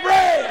fresh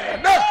bread?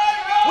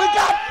 We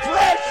got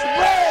fresh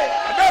bread.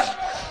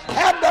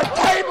 And the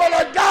table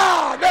of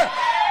God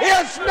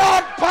is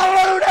not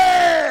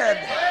polluted.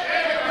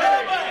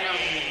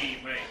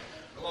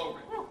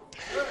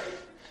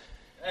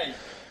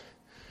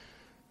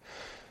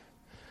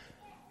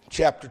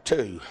 Chapter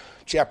 2,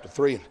 chapter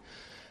 3, and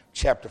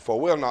chapter 4.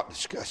 We'll not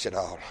discuss it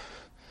all.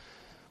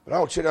 But I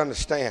want you to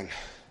understand,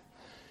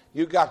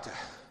 you got the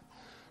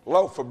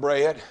loaf of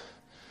bread.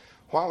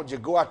 Why would you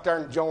go out there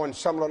and join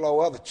some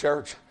little other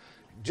church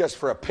just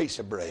for a piece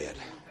of bread?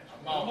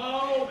 Come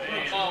on.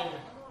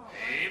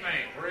 Amen.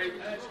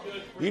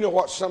 You know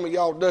what some of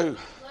y'all do?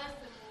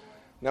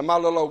 Now, my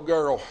little old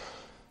girl,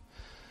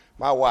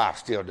 my wife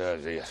still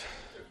does this.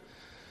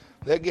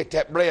 They'll get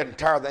that bread and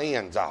tear the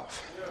ends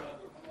off.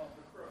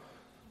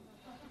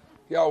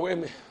 Y'all with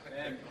me?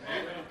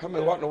 I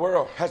mean, what in the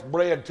world? That's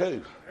bread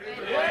too.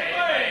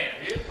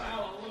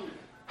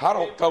 I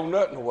don't throw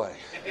nothing away.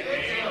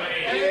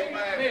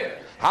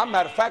 As a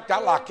matter of fact, I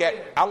like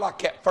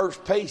that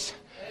first piece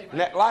and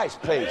that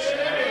last piece.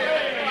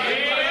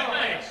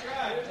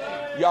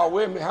 Y'all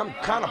with me? I'm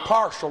kind of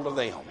partial to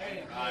them.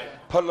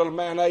 Put a little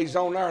mayonnaise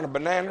on there and a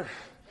banana.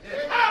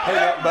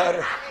 Peanut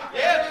butter.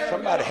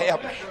 Somebody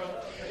help me.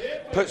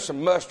 Put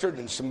some mustard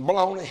and some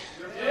bologna.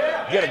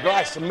 Get a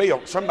glass of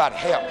milk. Somebody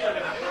help me.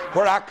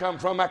 Where I come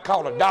from, I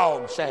call it a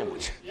dog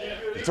sandwich.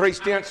 3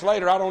 stints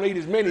later, I don't eat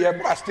as many of them,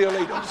 but I still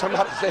eat them.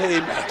 Somebody say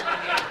amen.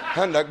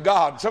 Under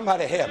God,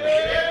 somebody help me.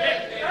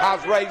 I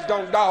was raised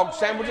on dog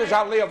sandwiches.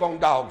 I live on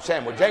dog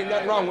sandwiches. Ain't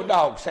nothing wrong with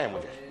dog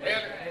sandwiches.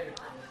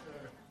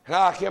 And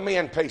I like them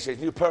in pieces,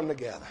 and you put them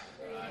together.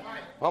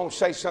 I want to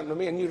say something to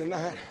me and you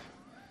tonight.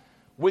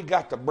 We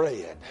got the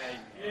bread.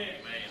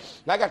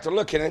 And I got to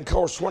look at it, and of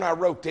course, when I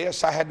wrote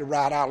this, I had to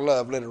write out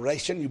love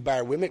alliteration. You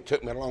bear with me. It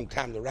took me a long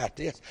time to write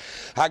this.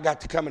 I got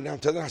to coming down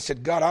to it, and I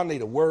said, God, I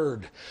need a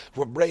word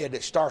for bread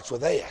that starts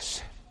with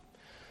S.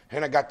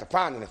 And I got to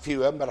finding a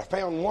few of them, but I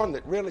found one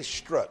that really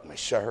struck me,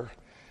 sir.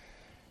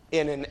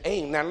 In an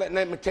aim. Now, let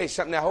me tell you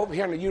something. Now, over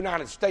here in the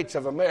United States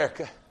of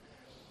America,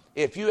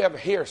 if you ever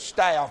hear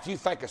staph, you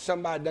think of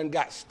somebody done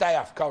got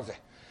staph because they've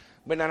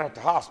been down at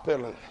the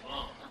hospital and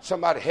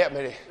somebody help me.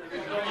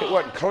 It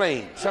wasn't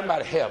clean.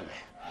 Somebody help me.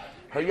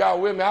 Are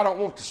y'all with me? I don't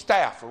want the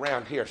staph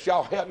around here. So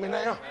y'all help me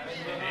now?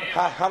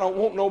 I don't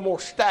want no more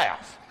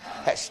staph.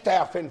 That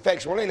staph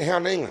infection. Well, anyhow,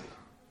 in England,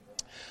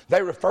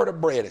 they refer to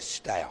bread as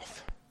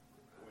staph.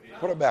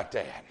 What about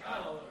that?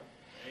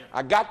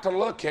 I got to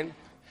looking.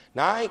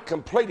 Now, I ain't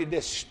completed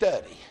this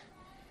study.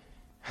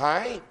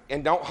 I ain't,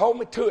 and don't hold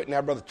me to it now,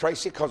 Brother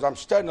Tracy, because I'm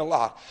studying a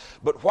lot.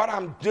 But what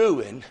I'm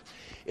doing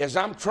is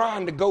I'm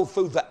trying to go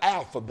through the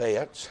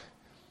alphabets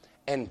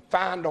and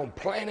find on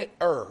planet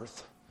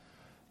Earth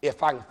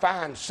if I can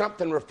find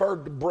something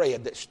referred to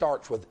bread that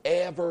starts with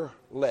every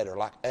letter,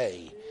 like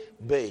A,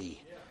 B,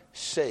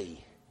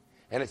 C.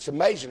 And it's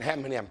amazing how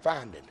many I'm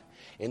finding.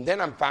 And then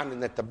I'm finding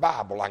that the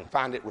Bible, I can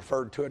find it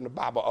referred to in the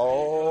Bible.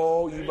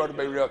 Oh, you better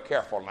be real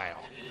careful now.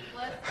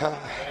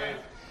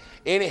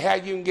 Anyhow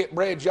you can get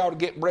bread, you ought to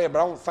get bread,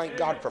 but I don't thank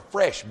God for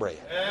fresh bread.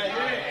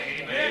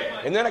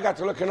 And then I got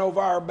to looking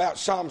over about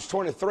Psalms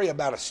 23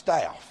 about a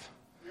staff.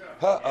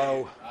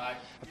 Uh-oh. I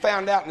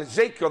found out in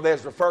Ezekiel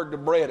there's referred to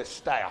bread as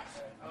staff.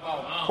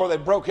 Where they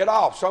broke it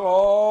off. So,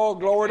 oh,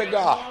 glory to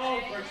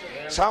God.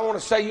 So I want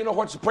to say, you know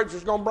what the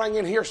preacher's going to bring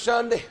in here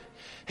Sunday?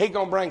 He's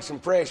going to bring some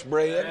fresh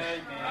bread.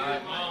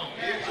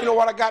 You know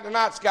what I got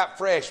tonight's got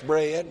fresh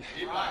bread.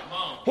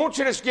 Won't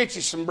you just get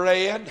you some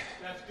bread?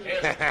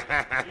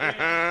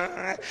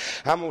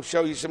 I'm going to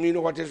show you some. You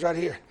know what this is right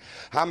here?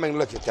 I mean,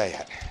 look at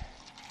that.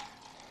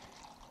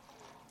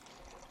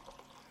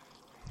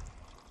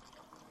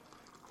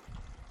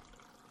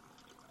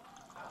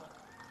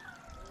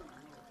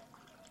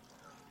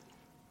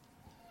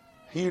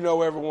 You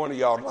know every one of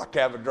y'all would like to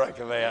have a drink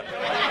of that.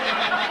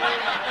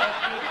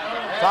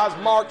 If I was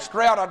Mark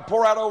Stroud, I'd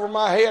pour out over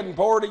my head and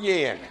pour it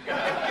again.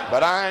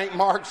 But I ain't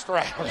Mark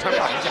Stroud.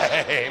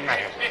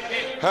 Amen.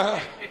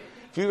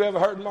 If you've ever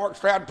heard Mark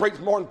Stroud preach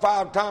more than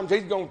 5 times,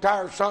 he's going to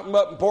tire something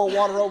up and pour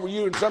water over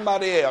you and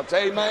somebody else.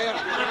 Amen.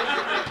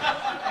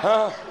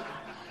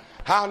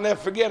 I'll never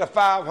forget a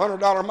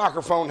 $500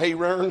 microphone he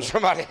ruined.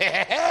 Somebody,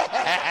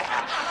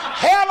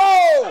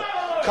 hello!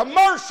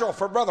 Commercial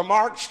for Brother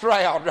Mark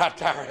Stroud right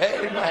there.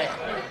 Amen.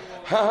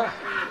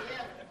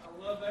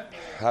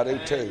 I do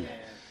too.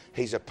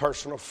 He's a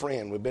personal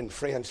friend. We've been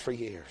friends for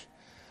years.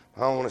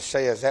 I want to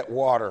say is that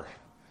water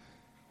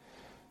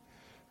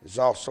is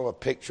also a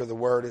picture of the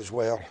Word as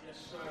well.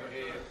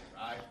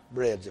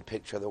 Bread's a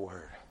picture of the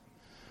Word.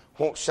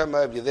 I want some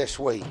of you this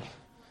week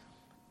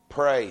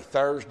pray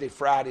Thursday,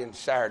 Friday, and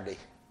Saturday.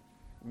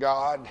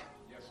 God,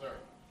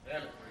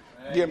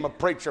 give him a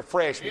preacher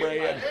fresh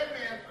bread.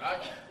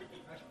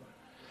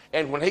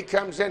 And when he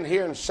comes in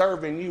here and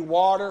serving you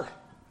water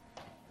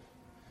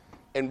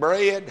and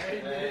bread,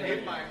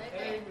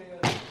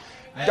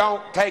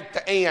 don't take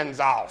the ends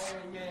off.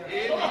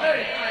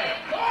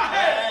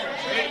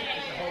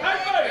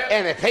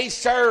 And if he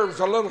serves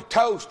a little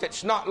toast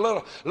that's not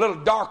a little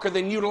darker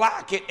than you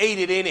like it, eat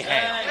it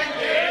anyhow.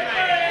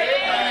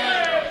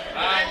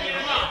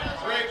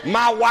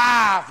 My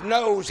wife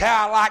knows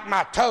how I like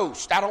my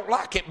toast. I don't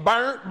like it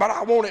burnt, but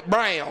I want it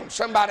brown.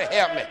 Somebody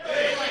help me.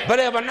 But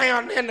every now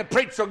and then the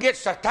preacher gets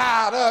so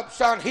tied up,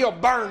 son, he'll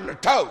burn the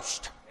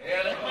toast.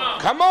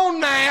 Come on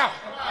now.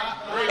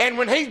 And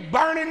when he's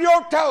burning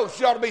your toast,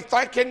 you ought to be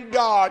thanking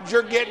God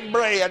you're getting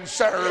bread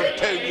served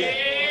to you.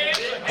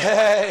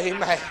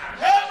 Amen.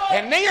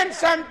 And then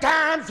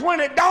sometimes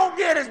when it don't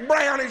get as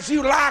brown as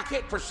you like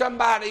it for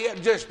somebody else,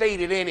 just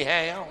eat it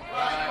anyhow.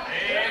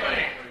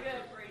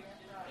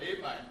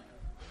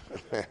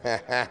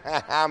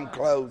 I'm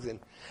closing.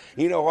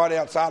 You know what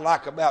else I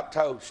like about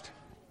toast?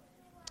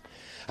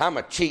 I'm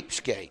a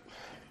cheapskate.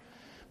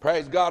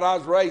 Praise God, I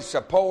was raised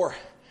so poor.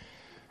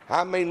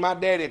 I mean, my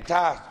daddy would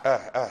tie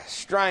a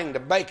string to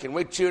bacon.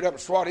 We'd chew it up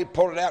and swat it, he'd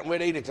pull it out, and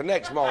we'd eat it the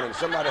next morning.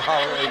 Somebody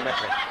holler, amen.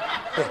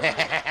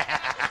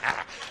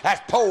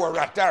 That's poor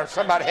right there.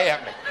 Somebody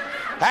help me.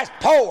 That's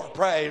poor,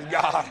 praise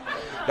God.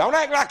 Don't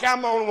act like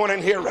I'm the only one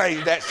in here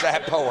raised that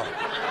sad poor.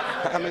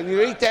 I mean,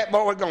 you eat that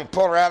boy, we're going to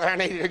pull her out there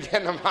and eat it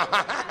again.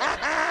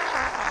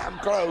 I'm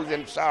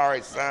closing.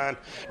 Sorry, son.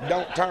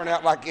 Don't turn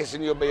out like this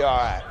and you'll be all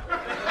right.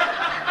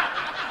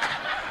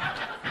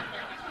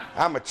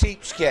 I'm a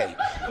cheapskate.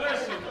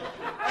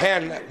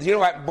 And you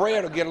know that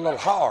bread will get a little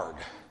hard.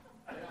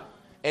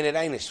 And it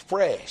ain't as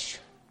fresh,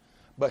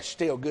 but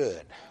still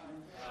good.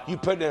 You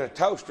put it in a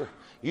toaster,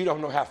 you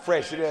don't know how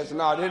fresh it is or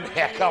not in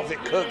there because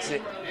it cooks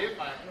it.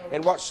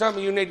 And what some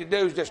of you need to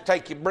do is just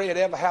take your bread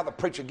ever how the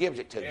preacher gives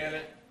it to you.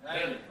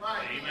 Amen.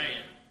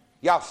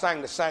 Y'all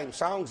sang the same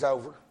songs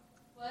over.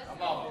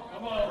 Come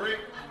on, Rick.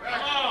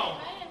 Come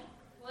on.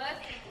 That's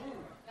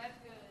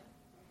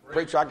good.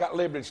 Preacher, I got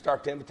liberty to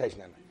start the invitation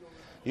now.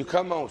 You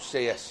come on,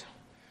 sis,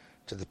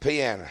 to the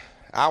piano.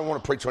 I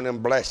want to preach on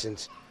them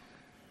blessings.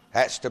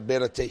 That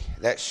stability,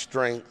 that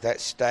strength, that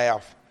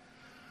staff.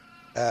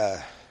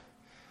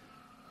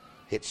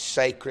 It's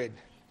sacred.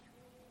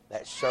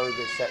 That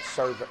service, that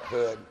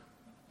servanthood.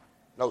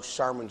 Those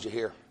sermons you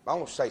hear. I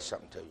want to say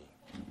something to you.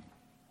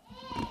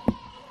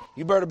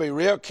 You better be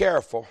real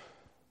careful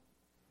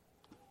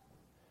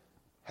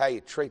how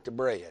you treat the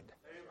bread.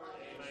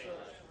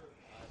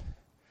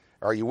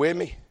 Are you with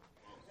me?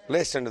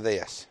 Listen to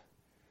this.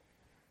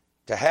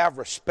 To have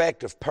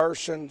respect of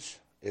persons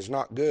is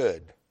not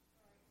good.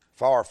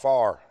 Far,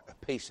 far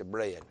a piece of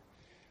bread.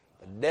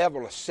 The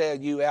devil will sell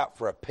you out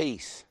for a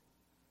piece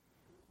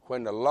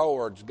when the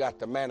Lord's got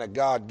the man of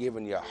God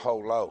giving you a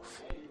whole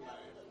loaf.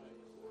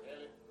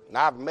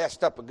 Now, I've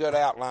messed up a good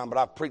outline, but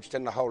I've preached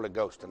in the Holy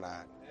Ghost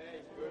tonight.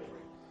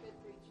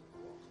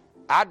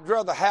 I'd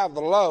rather have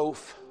the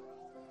loaf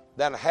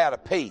than I had a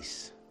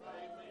piece.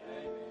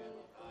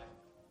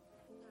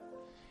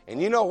 And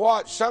you know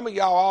what? Some of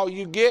y'all, all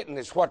you getting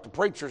is what the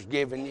preacher's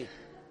giving you.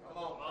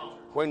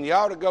 When you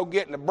ought to go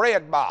get in the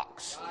bread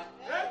box.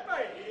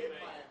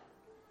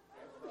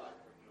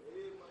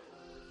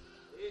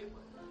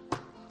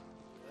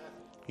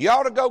 You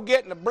ought to go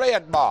get in the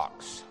bread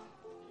box.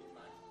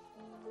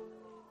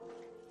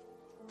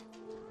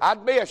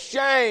 I'd be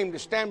ashamed to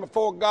stand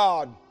before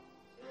God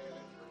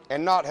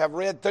and not have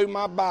read through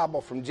my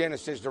Bible from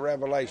Genesis to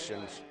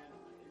Revelations.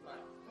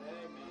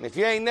 And if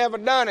you ain't never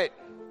done it,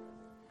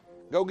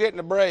 go get in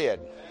the bread.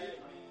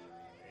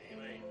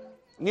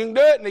 You can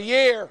do it in a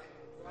year.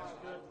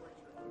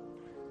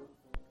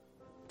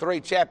 3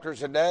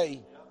 chapters a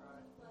day.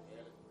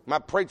 My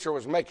preacher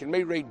was making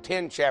me read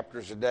 10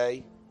 chapters a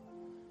day.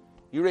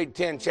 You read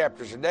 10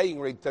 chapters a day, you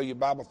can read through your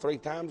Bible 3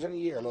 times in a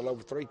year, a little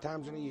over 3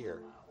 times in a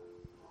year.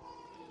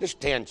 Just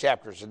 10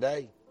 chapters a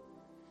day.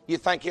 You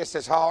think this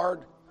is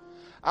hard?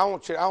 I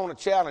want to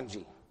challenge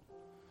you.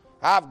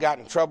 I've got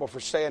in trouble for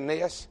saying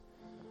this.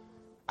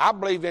 I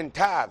believe in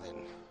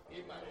tithing.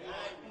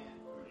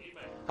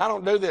 I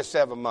don't do this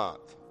every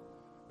month,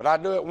 but I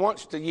do it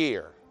once a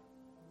year.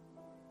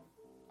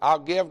 I'll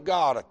give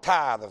God a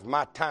tithe of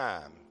my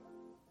time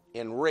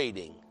in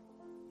reading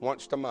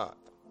once a month.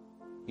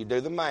 You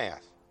do the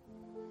math.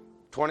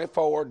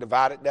 24,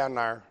 divide it down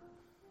there.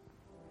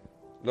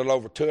 A little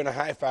over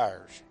 2.5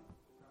 hours.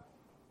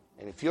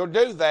 And if you'll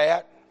do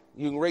that,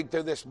 you can read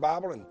through this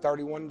Bible in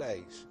 31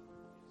 days.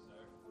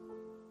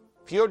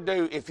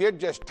 If you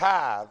just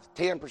tithe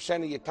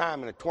 10% of your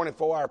time in a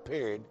 24-hour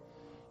period,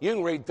 you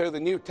can read through the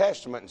New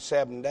Testament in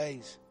 7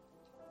 days.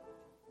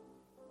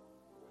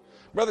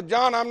 Brother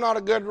John, I'm not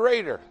a good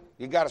reader.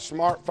 You got a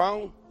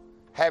smartphone?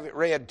 Have it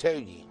read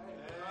to you.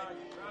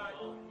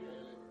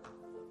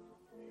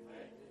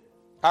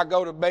 I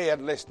go to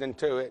bed listening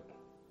to it.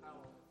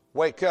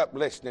 Wake up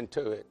listening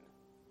to it.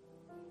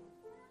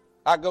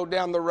 I go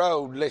down the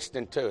road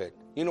listening to it.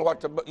 You know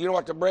what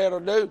the bread will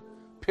do?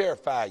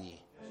 Purify you.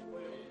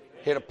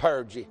 It'll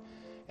purge you.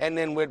 And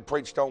then we'd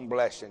preached on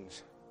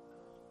blessings.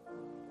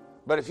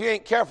 But if you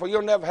ain't careful,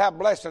 you'll never have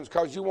blessings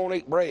because you won't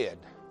eat bread.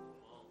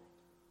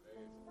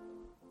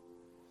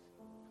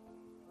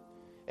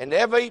 And to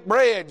ever eat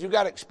bread, you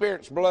got to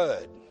experience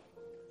blood.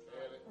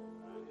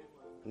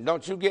 And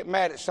don't you get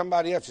mad at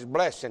somebody else's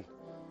blessing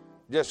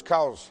just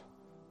because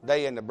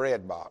they in the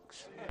bread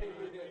box.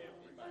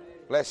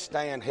 Let's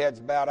stand, heads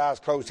bowed, eyes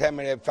closed. How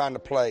many have found a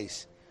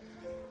place?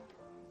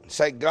 And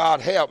say,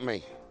 God, help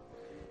me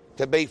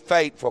to be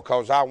faithful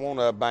because I want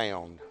to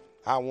abound.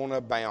 I want to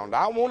abound.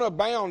 I want to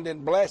abound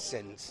in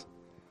blessings.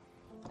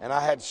 And I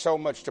had so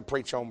much to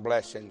preach on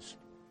blessings.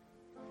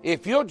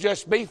 If you'll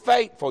just be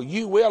faithful,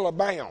 you will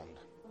abound.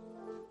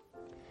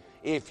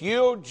 If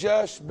you'll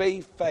just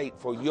be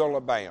faithful, you'll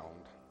abound.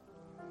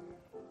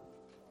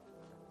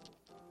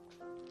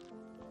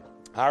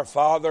 Our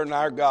Father and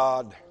our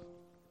God,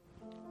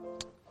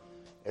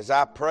 as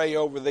I pray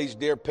over these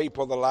dear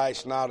people the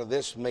last night of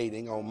this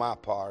meeting on my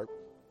part,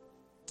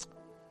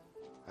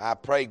 I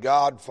pray,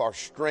 God, for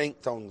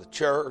strength on the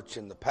church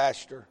and the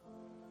pastor.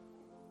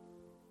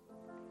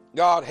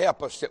 God,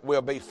 help us that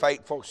we'll be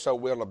faithful, so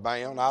we'll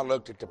abound. I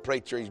looked at the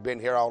preacher. He's been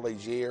here all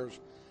these years.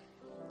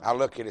 I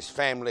look at his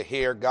family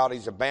here. God,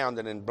 he's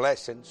abounding in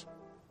blessings.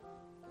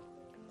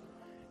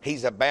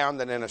 He's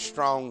abounding in a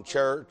strong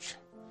church.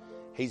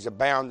 He's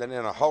abounding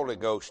in a Holy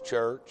Ghost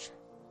church.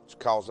 It's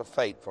because of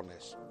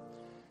faithfulness.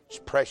 His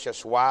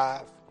precious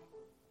wife.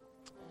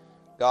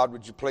 God,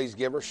 would you please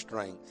give her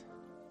strength?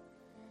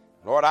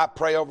 Lord, I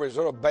pray over his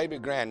little baby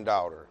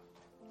granddaughter.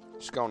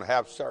 She's going to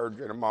have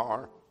surgery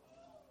tomorrow.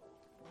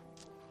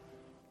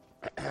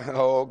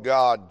 Oh,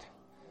 God,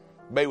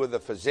 be with the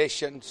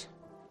physicians.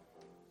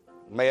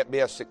 May it be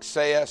a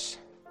success.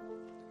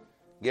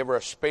 Give her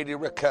a speedy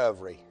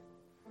recovery.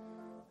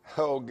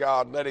 Oh,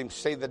 God, let him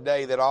see the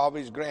day that all of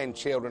his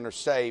grandchildren are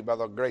saved by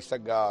the grace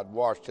of God,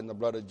 washed in the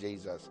blood of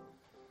Jesus.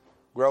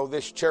 Grow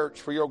this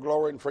church for your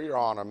glory and for your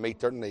honor. Meet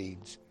their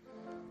needs.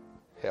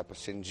 Help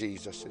us in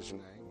Jesus'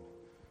 name.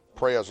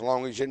 Pray as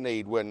long as you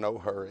need. We're in no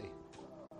hurry.